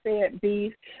grass-fed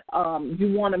beef.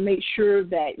 You want to make sure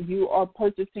that you are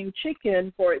purchasing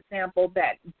chicken, for example,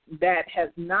 that has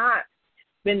not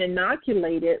been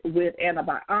inoculated with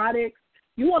antibiotics.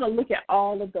 You want to look at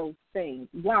all of those things.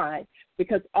 Why?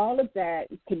 Because all of that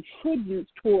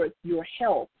contributes towards your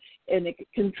health, and it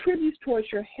contributes towards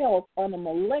your health on a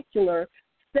molecular,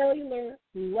 cellular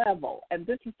level, and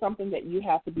this is something that you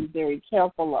have to be very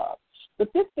careful of. The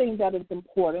fifth thing that is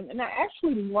important, and I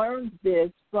actually learned this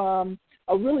from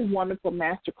a really wonderful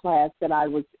master class that I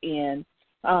was in,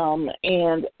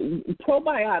 and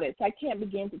probiotics. I can't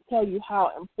begin to tell you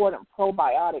how important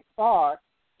probiotics are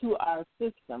to our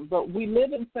system, but we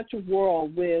live in such a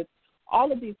world with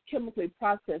all of these chemically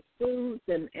processed foods,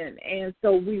 and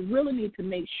so we really need to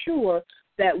make sure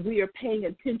that we are paying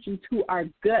attention to our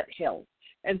gut health.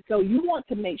 And so you want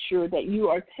to make sure that you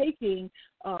are taking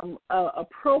a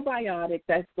probiotic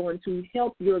that's going to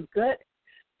help your gut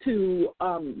to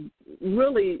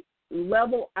really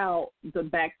level out the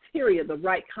bacteria, the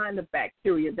right kind of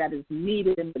bacteria that is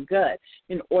needed in the gut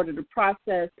in order to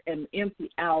process and empty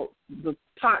out the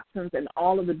toxins and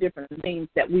all of the different things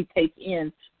that we take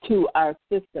in to our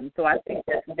system. So I think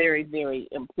that's very, very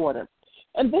important.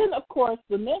 And then, of course,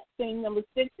 the next thing, number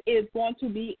 6, is going to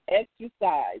be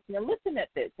exercise. Now, listen at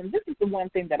this, and this is the one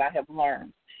thing that I have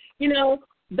learned.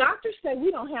 Doctors say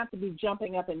we don't have to be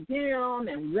jumping up and down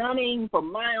and running for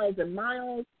miles and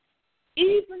miles.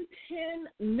 Even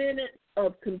 10 minutes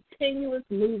of continuous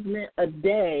movement a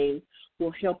day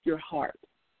will help your heart,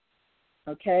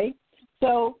 okay?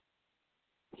 So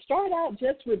start out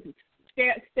just with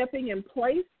stepping in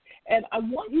place, and I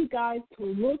want you guys to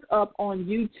look up on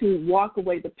YouTube Walk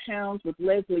Away the Pounds with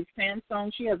Leslie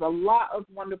Sansone. She has a lot of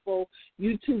wonderful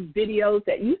YouTube videos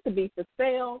that used to be for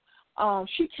sale.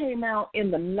 She came out in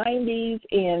the 90s,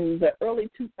 in the early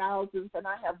 2000s, and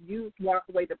I have used Walk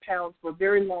Away the Pounds for a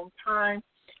very long time.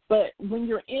 But when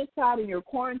you're inside and you're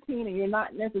quarantined and you're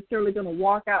not necessarily going to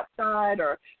walk outside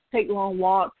or take long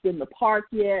walks in the park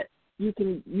yet, you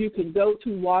can go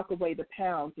to Walk Away the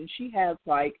Pounds, and she has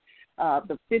like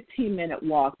the 15-minute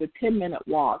walk, the 10-minute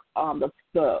walk,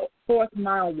 the 4th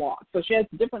mile walk. So she has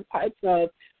different types of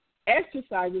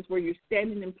exercises where you're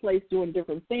standing in place doing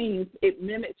different things. It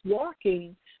mimics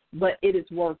walking, but it is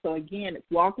work. So, again, it's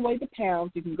Walk Away the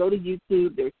Pounds. You can go to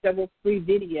YouTube. There's several free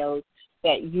videos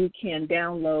that you can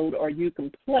download or you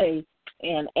can play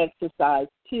and exercise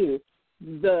too.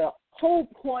 The whole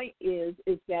point is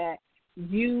that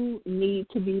you need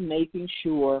to be making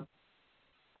sure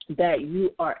that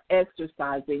you are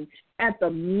exercising at the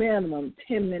minimum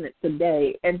 10 minutes a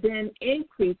day, and then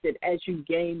increase it as you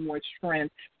gain more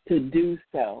strength to do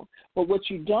so. But what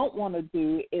you don't want to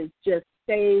do is just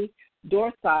stay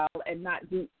docile and not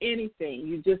do anything.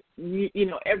 You just,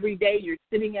 every day you're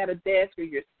sitting at a desk or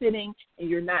you're sitting and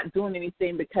you're not doing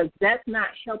anything, because that's not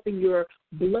helping your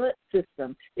blood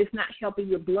system. It's not helping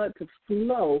your blood to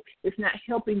flow. It's not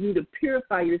helping you to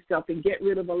purify yourself and get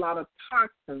rid of a lot of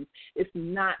toxins. It's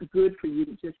not good for you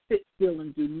to just sit still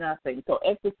and do nothing. So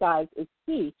exercise is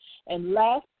key. And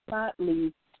last but not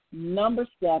least, number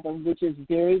 7, which is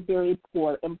very, very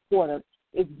important,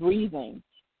 is breathing.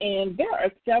 And there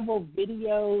are several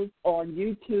videos on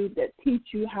YouTube that teach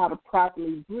you how to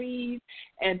properly breathe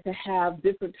and to have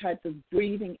different types of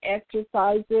breathing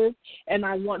exercises. And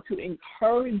I want to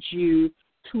encourage you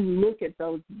to look at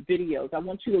those videos. I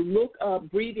want you to look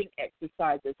up breathing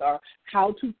exercises or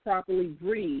how to properly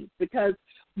breathe, because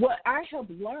what I have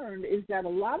learned is that a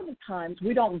lot of the times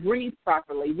we don't breathe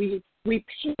properly. We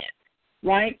pant,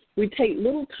 right? We take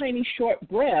little tiny short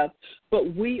breaths,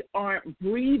 but we aren't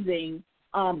breathing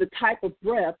the type of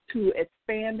breath to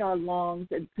expand our lungs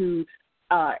and to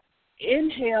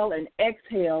inhale and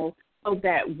exhale so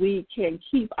that we can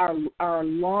keep our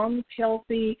lungs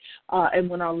healthy. And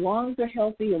when our lungs are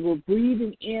healthy and we're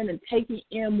breathing in and taking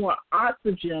in more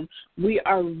oxygen, we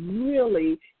are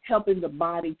really helping the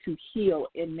body to heal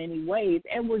in many ways,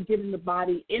 and we're giving the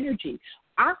body energy.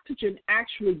 Oxygen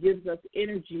actually gives us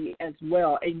energy as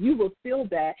well, and you will feel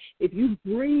that if you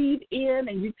breathe in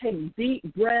and you take deep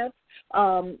breaths,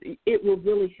 it will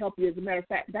really help you. As a matter of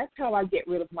fact, that's how I get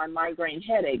rid of my migraine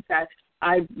headaches.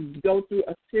 I go through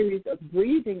a series of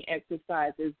breathing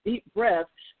exercises, deep breaths,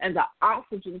 and the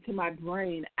oxygen to my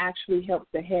brain actually helps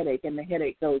the headache, and the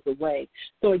headache goes away.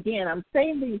 So, again, I'm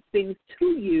saying these things to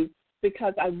you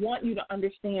because I want you to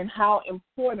understand how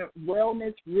important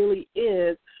wellness really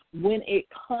is when it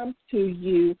comes to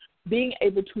you being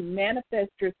able to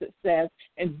manifest your success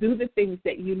and do the things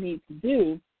that you need to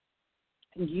do.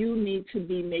 You need to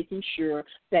be making sure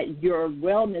that your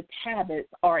wellness habits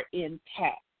are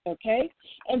intact, okay?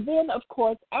 And then, of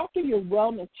course, after your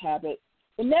wellness habits,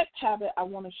 the next habit I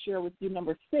want to share with you,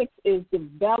 number 6, is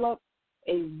develop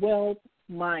a wealth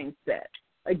mindset.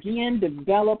 Again,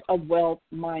 develop a wealth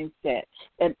mindset.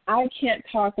 And I can't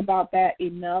talk about that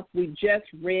enough. We just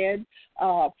read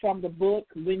from the book,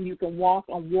 When You Can Walk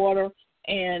on Water,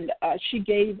 and she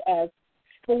gave us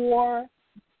 4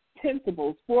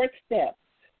 principles, 4 steps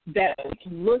that we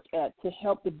can look at to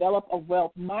help develop a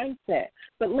wealth mindset.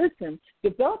 But listen,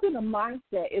 developing a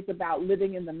mindset is about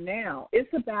living in the now.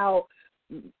 It's about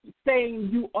saying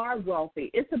you are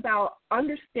wealthy. It's about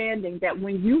understanding that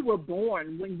when you were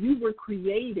born, when you were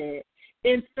created,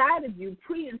 inside of you,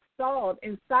 pre-installed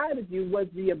inside of you was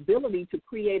the ability to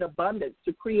create abundance,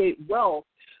 to create wealth,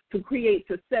 to create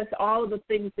success, all of the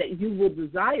things that you will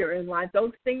desire in life.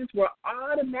 Those things were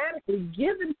automatically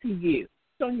given to you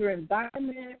based on your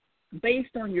environment,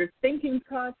 based on your thinking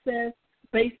process,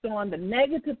 based on the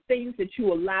negative things that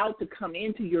you allowed to come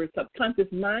into your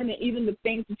subconscious mind, and even the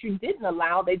things that you didn't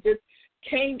allow, they just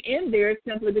came in there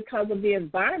simply because of the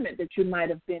environment that you might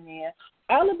have been in.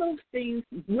 All of those things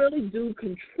really do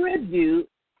contribute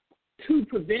to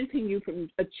preventing you from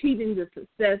achieving the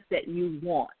success that you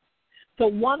want. So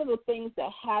one of the things that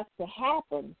has to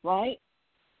happen, right,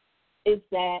 is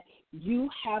that you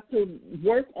have to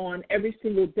work on every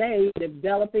single day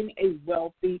developing a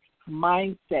wealthy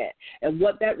mindset. And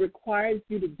what that requires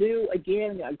you to do,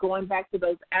 again, going back to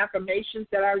those affirmations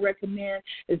that I recommend,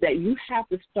 is that you have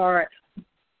to start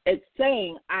at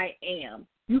saying, I am.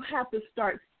 You have to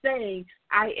start saying,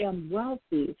 I am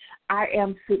wealthy, I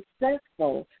am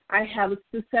successful, I have a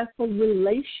successful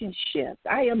relationship,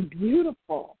 I am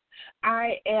beautiful,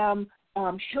 I am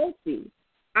healthy,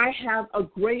 I have a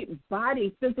great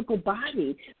body, physical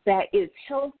body that is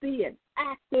healthy and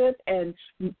active and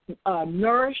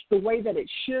nourished the way that it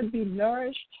should be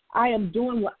nourished. I am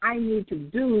doing what I need to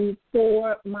do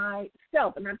for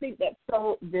myself. And I think that's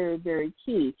so very, very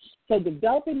key. So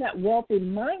developing that wealthy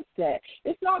mindset,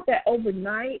 it's not that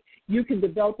overnight you can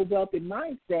develop a wealthy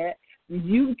mindset.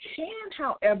 You can,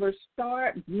 however,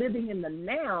 start living in the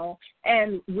now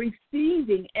and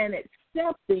receiving and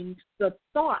accepting the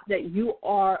thought that you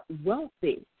are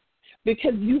wealthy.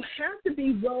 Because you have to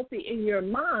be wealthy in your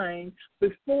mind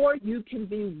before you can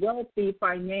be wealthy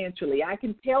financially. I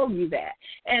can tell you that.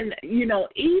 And, you know,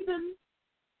 even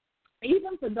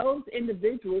for those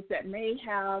individuals that may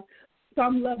have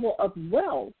some level of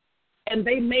wealth and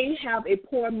they may have a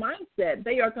poor mindset,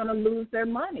 they are going to lose their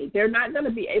money. They're not going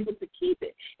to be able to keep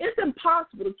it. It's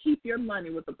impossible to keep your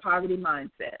money with a poverty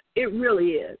mindset. It really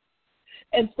is.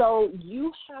 And so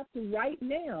you have to right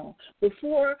now,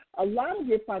 before a lot of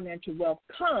your financial wealth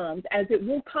comes, as it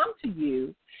will come to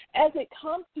you, as it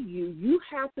comes to you, you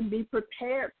have to be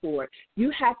prepared for it.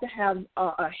 You have to have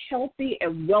a healthy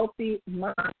and wealthy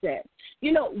mindset.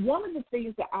 You know, one of the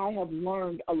things that I have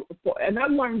learned, and I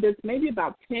learned this maybe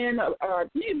about 10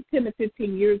 to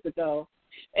 15 years ago,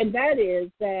 and that is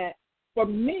that for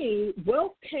me,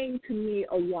 wealth came to me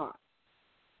a lot.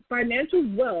 Financial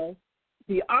wealth,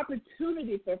 the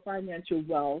opportunity for financial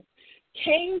wealth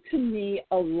came to me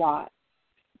a lot,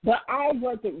 but I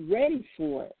wasn't ready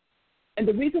for it. And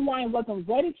the reason why I wasn't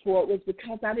ready for it was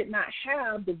because I did not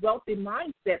have the wealthy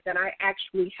mindset that I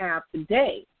actually have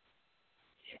today.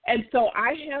 And so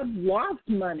I have lost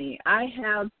money. I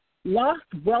have lost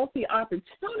wealthy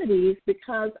opportunities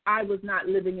because I was not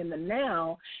living in the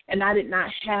now, and I did not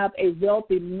have a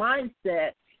wealthy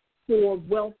mindset for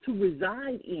wealth to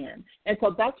reside in. And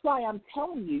so that's why I'm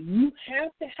telling you, you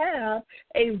have to have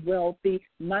a wealthy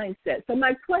mindset. So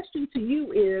my question to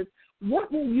you is,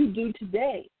 what will you do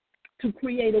today to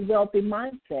create a wealthy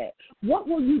mindset? What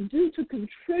will you do to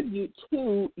contribute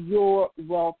to your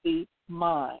wealthy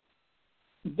mind?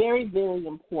 Very, very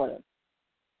important.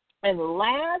 And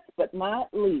last but not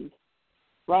least,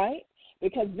 right,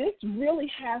 because this really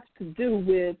has to do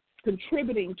with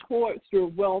contributing towards your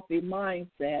wealthy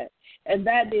mindset, and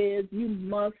that is you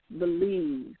must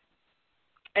believe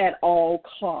at all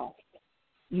costs.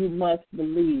 You must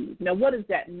believe. Now, what does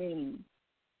that mean?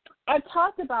 I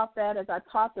talked about that as I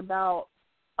talked about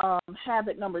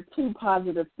habit number 2,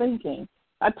 positive thinking.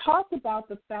 I talked about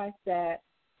the fact that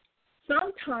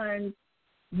sometimes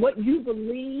what you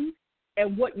believe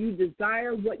and what you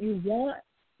desire, what you want,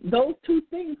 those two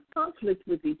things conflict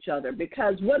with each other,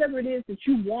 because whatever it is that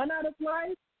you want out of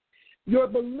life, your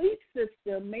belief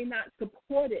system may not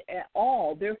support it at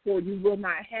all. Therefore, you will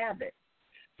not have it.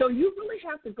 So you really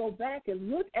have to go back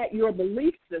and look at your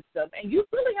belief system, and you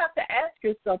really have to ask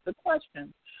yourself the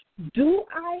question, do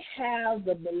I have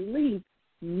the belief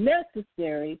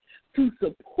necessary to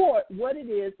support what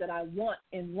it is that I want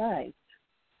in life?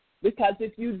 Because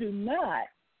if you do not,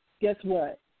 guess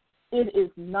what? It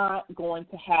is not going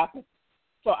to happen.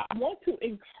 So I want to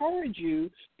encourage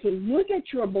you to look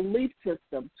at your belief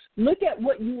system, look at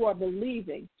what you are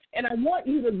believing, and I want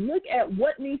you to look at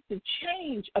what needs to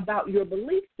change about your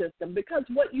belief system, because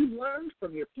what you learned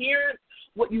from your parents,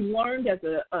 what you learned as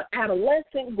an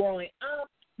adolescent growing up,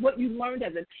 what you learned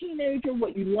as a teenager,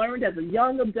 what you learned as a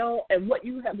young adult, and what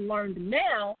you have learned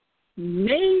now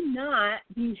may not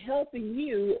be helping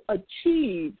you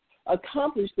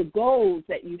accomplish the goals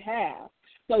that you have.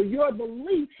 So your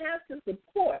belief has to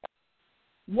support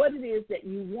what it is that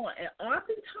you want. And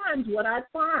oftentimes what I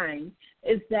find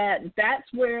is that that's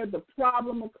where the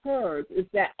problem occurs, is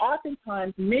that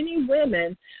oftentimes many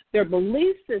women, their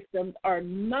belief systems are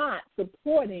not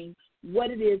supporting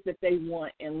what it is that they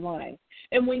want in life.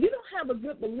 And when you don't have a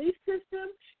good belief system,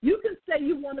 you can say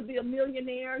you want to be a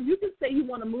millionaire. You can say you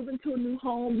want to move into a new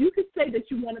home. You can say that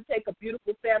you want to take a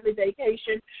beautiful family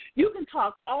vacation. You can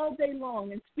talk all day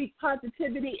long and speak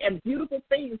positivity and beautiful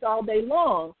things all day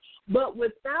long. But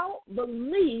without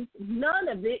belief, none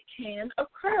of it can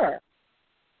occur.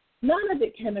 None of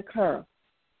it can occur.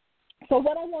 So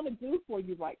what I want to do for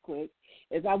you right quick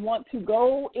is I want to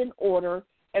go in order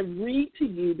and read to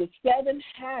you the 7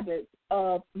 habits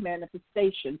of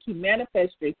manifestation to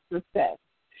manifest your success.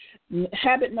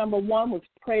 Habit number 1 was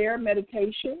prayer,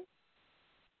 meditation.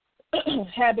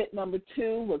 Habit number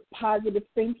 2 was positive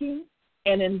thinking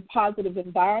and in positive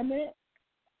environment.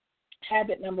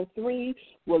 Habit number 3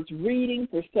 was reading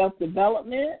for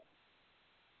self-development.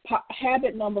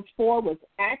 Habit number 4 was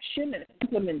action and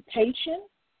implementation.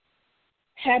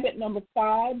 Habit number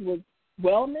 5 was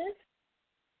wellness.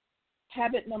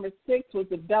 Habit number 6 was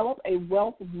develop a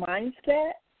wealth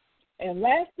mindset. And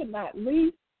last but not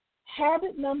least,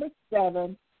 habit number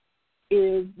 7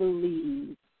 is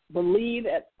believe. Believe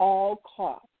at all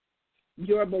costs.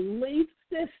 Your belief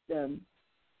system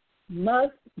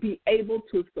must be able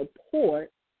to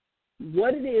support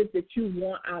what it is that you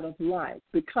want out of life.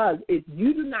 Because if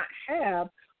you do not have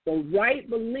the right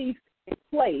beliefs in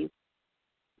place,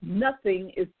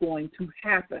 nothing is going to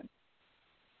happen.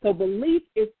 So belief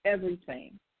is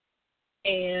everything.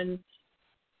 And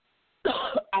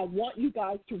I want you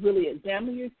guys to really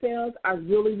examine yourselves. I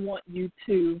really want you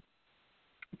to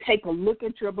take a look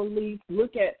at your beliefs.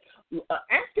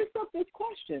 Ask yourself this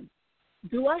question.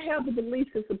 Do I have the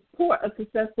beliefs to support a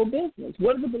successful business?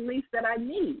 What are the beliefs that I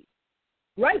need?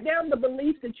 Write down the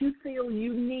beliefs that you feel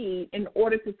you need in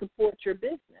order to support your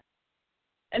business.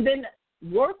 And then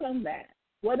work on that.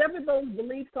 Whatever those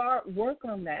beliefs are, work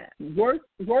on that. Work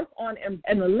on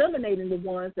and eliminating the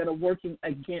ones that are working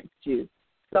against you.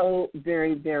 So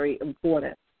very, very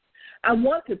important. I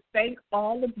want to thank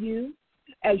all of you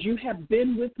as you have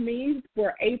been with me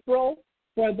for April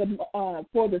for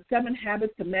the 7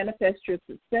 habits to manifest your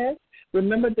success.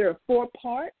 Remember, there are 4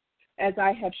 parts, as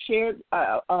I have shared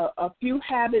a few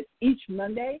habits each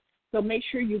Monday. So make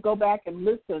sure you go back and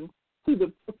listen to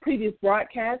the previous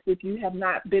broadcast if you have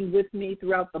not been with me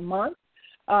throughout the month.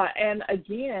 And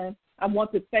again, I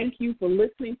want to thank you for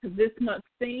listening to this month's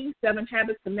theme, 7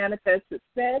 Habits to Manifest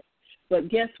Success. But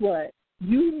guess what?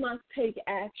 You must take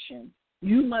action.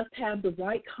 You must have the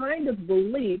right kind of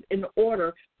belief in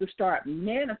order to start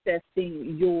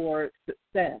manifesting your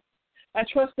success. I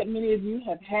trust that many of you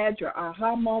have had your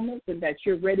aha moments and that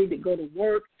you're ready to go to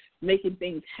work, making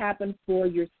things happen for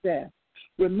yourself.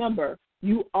 Remember,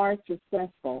 you are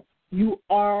successful. You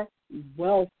are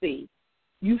wealthy.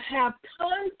 You have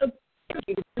tons of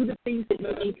energy to do the things that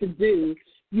you need to do.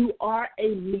 You are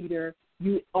a leader.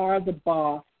 You are the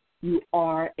boss. You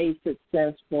are a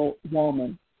successful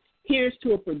woman. Here's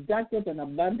to a productive and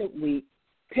abundant week.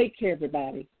 Take care,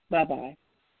 everybody. Bye-bye.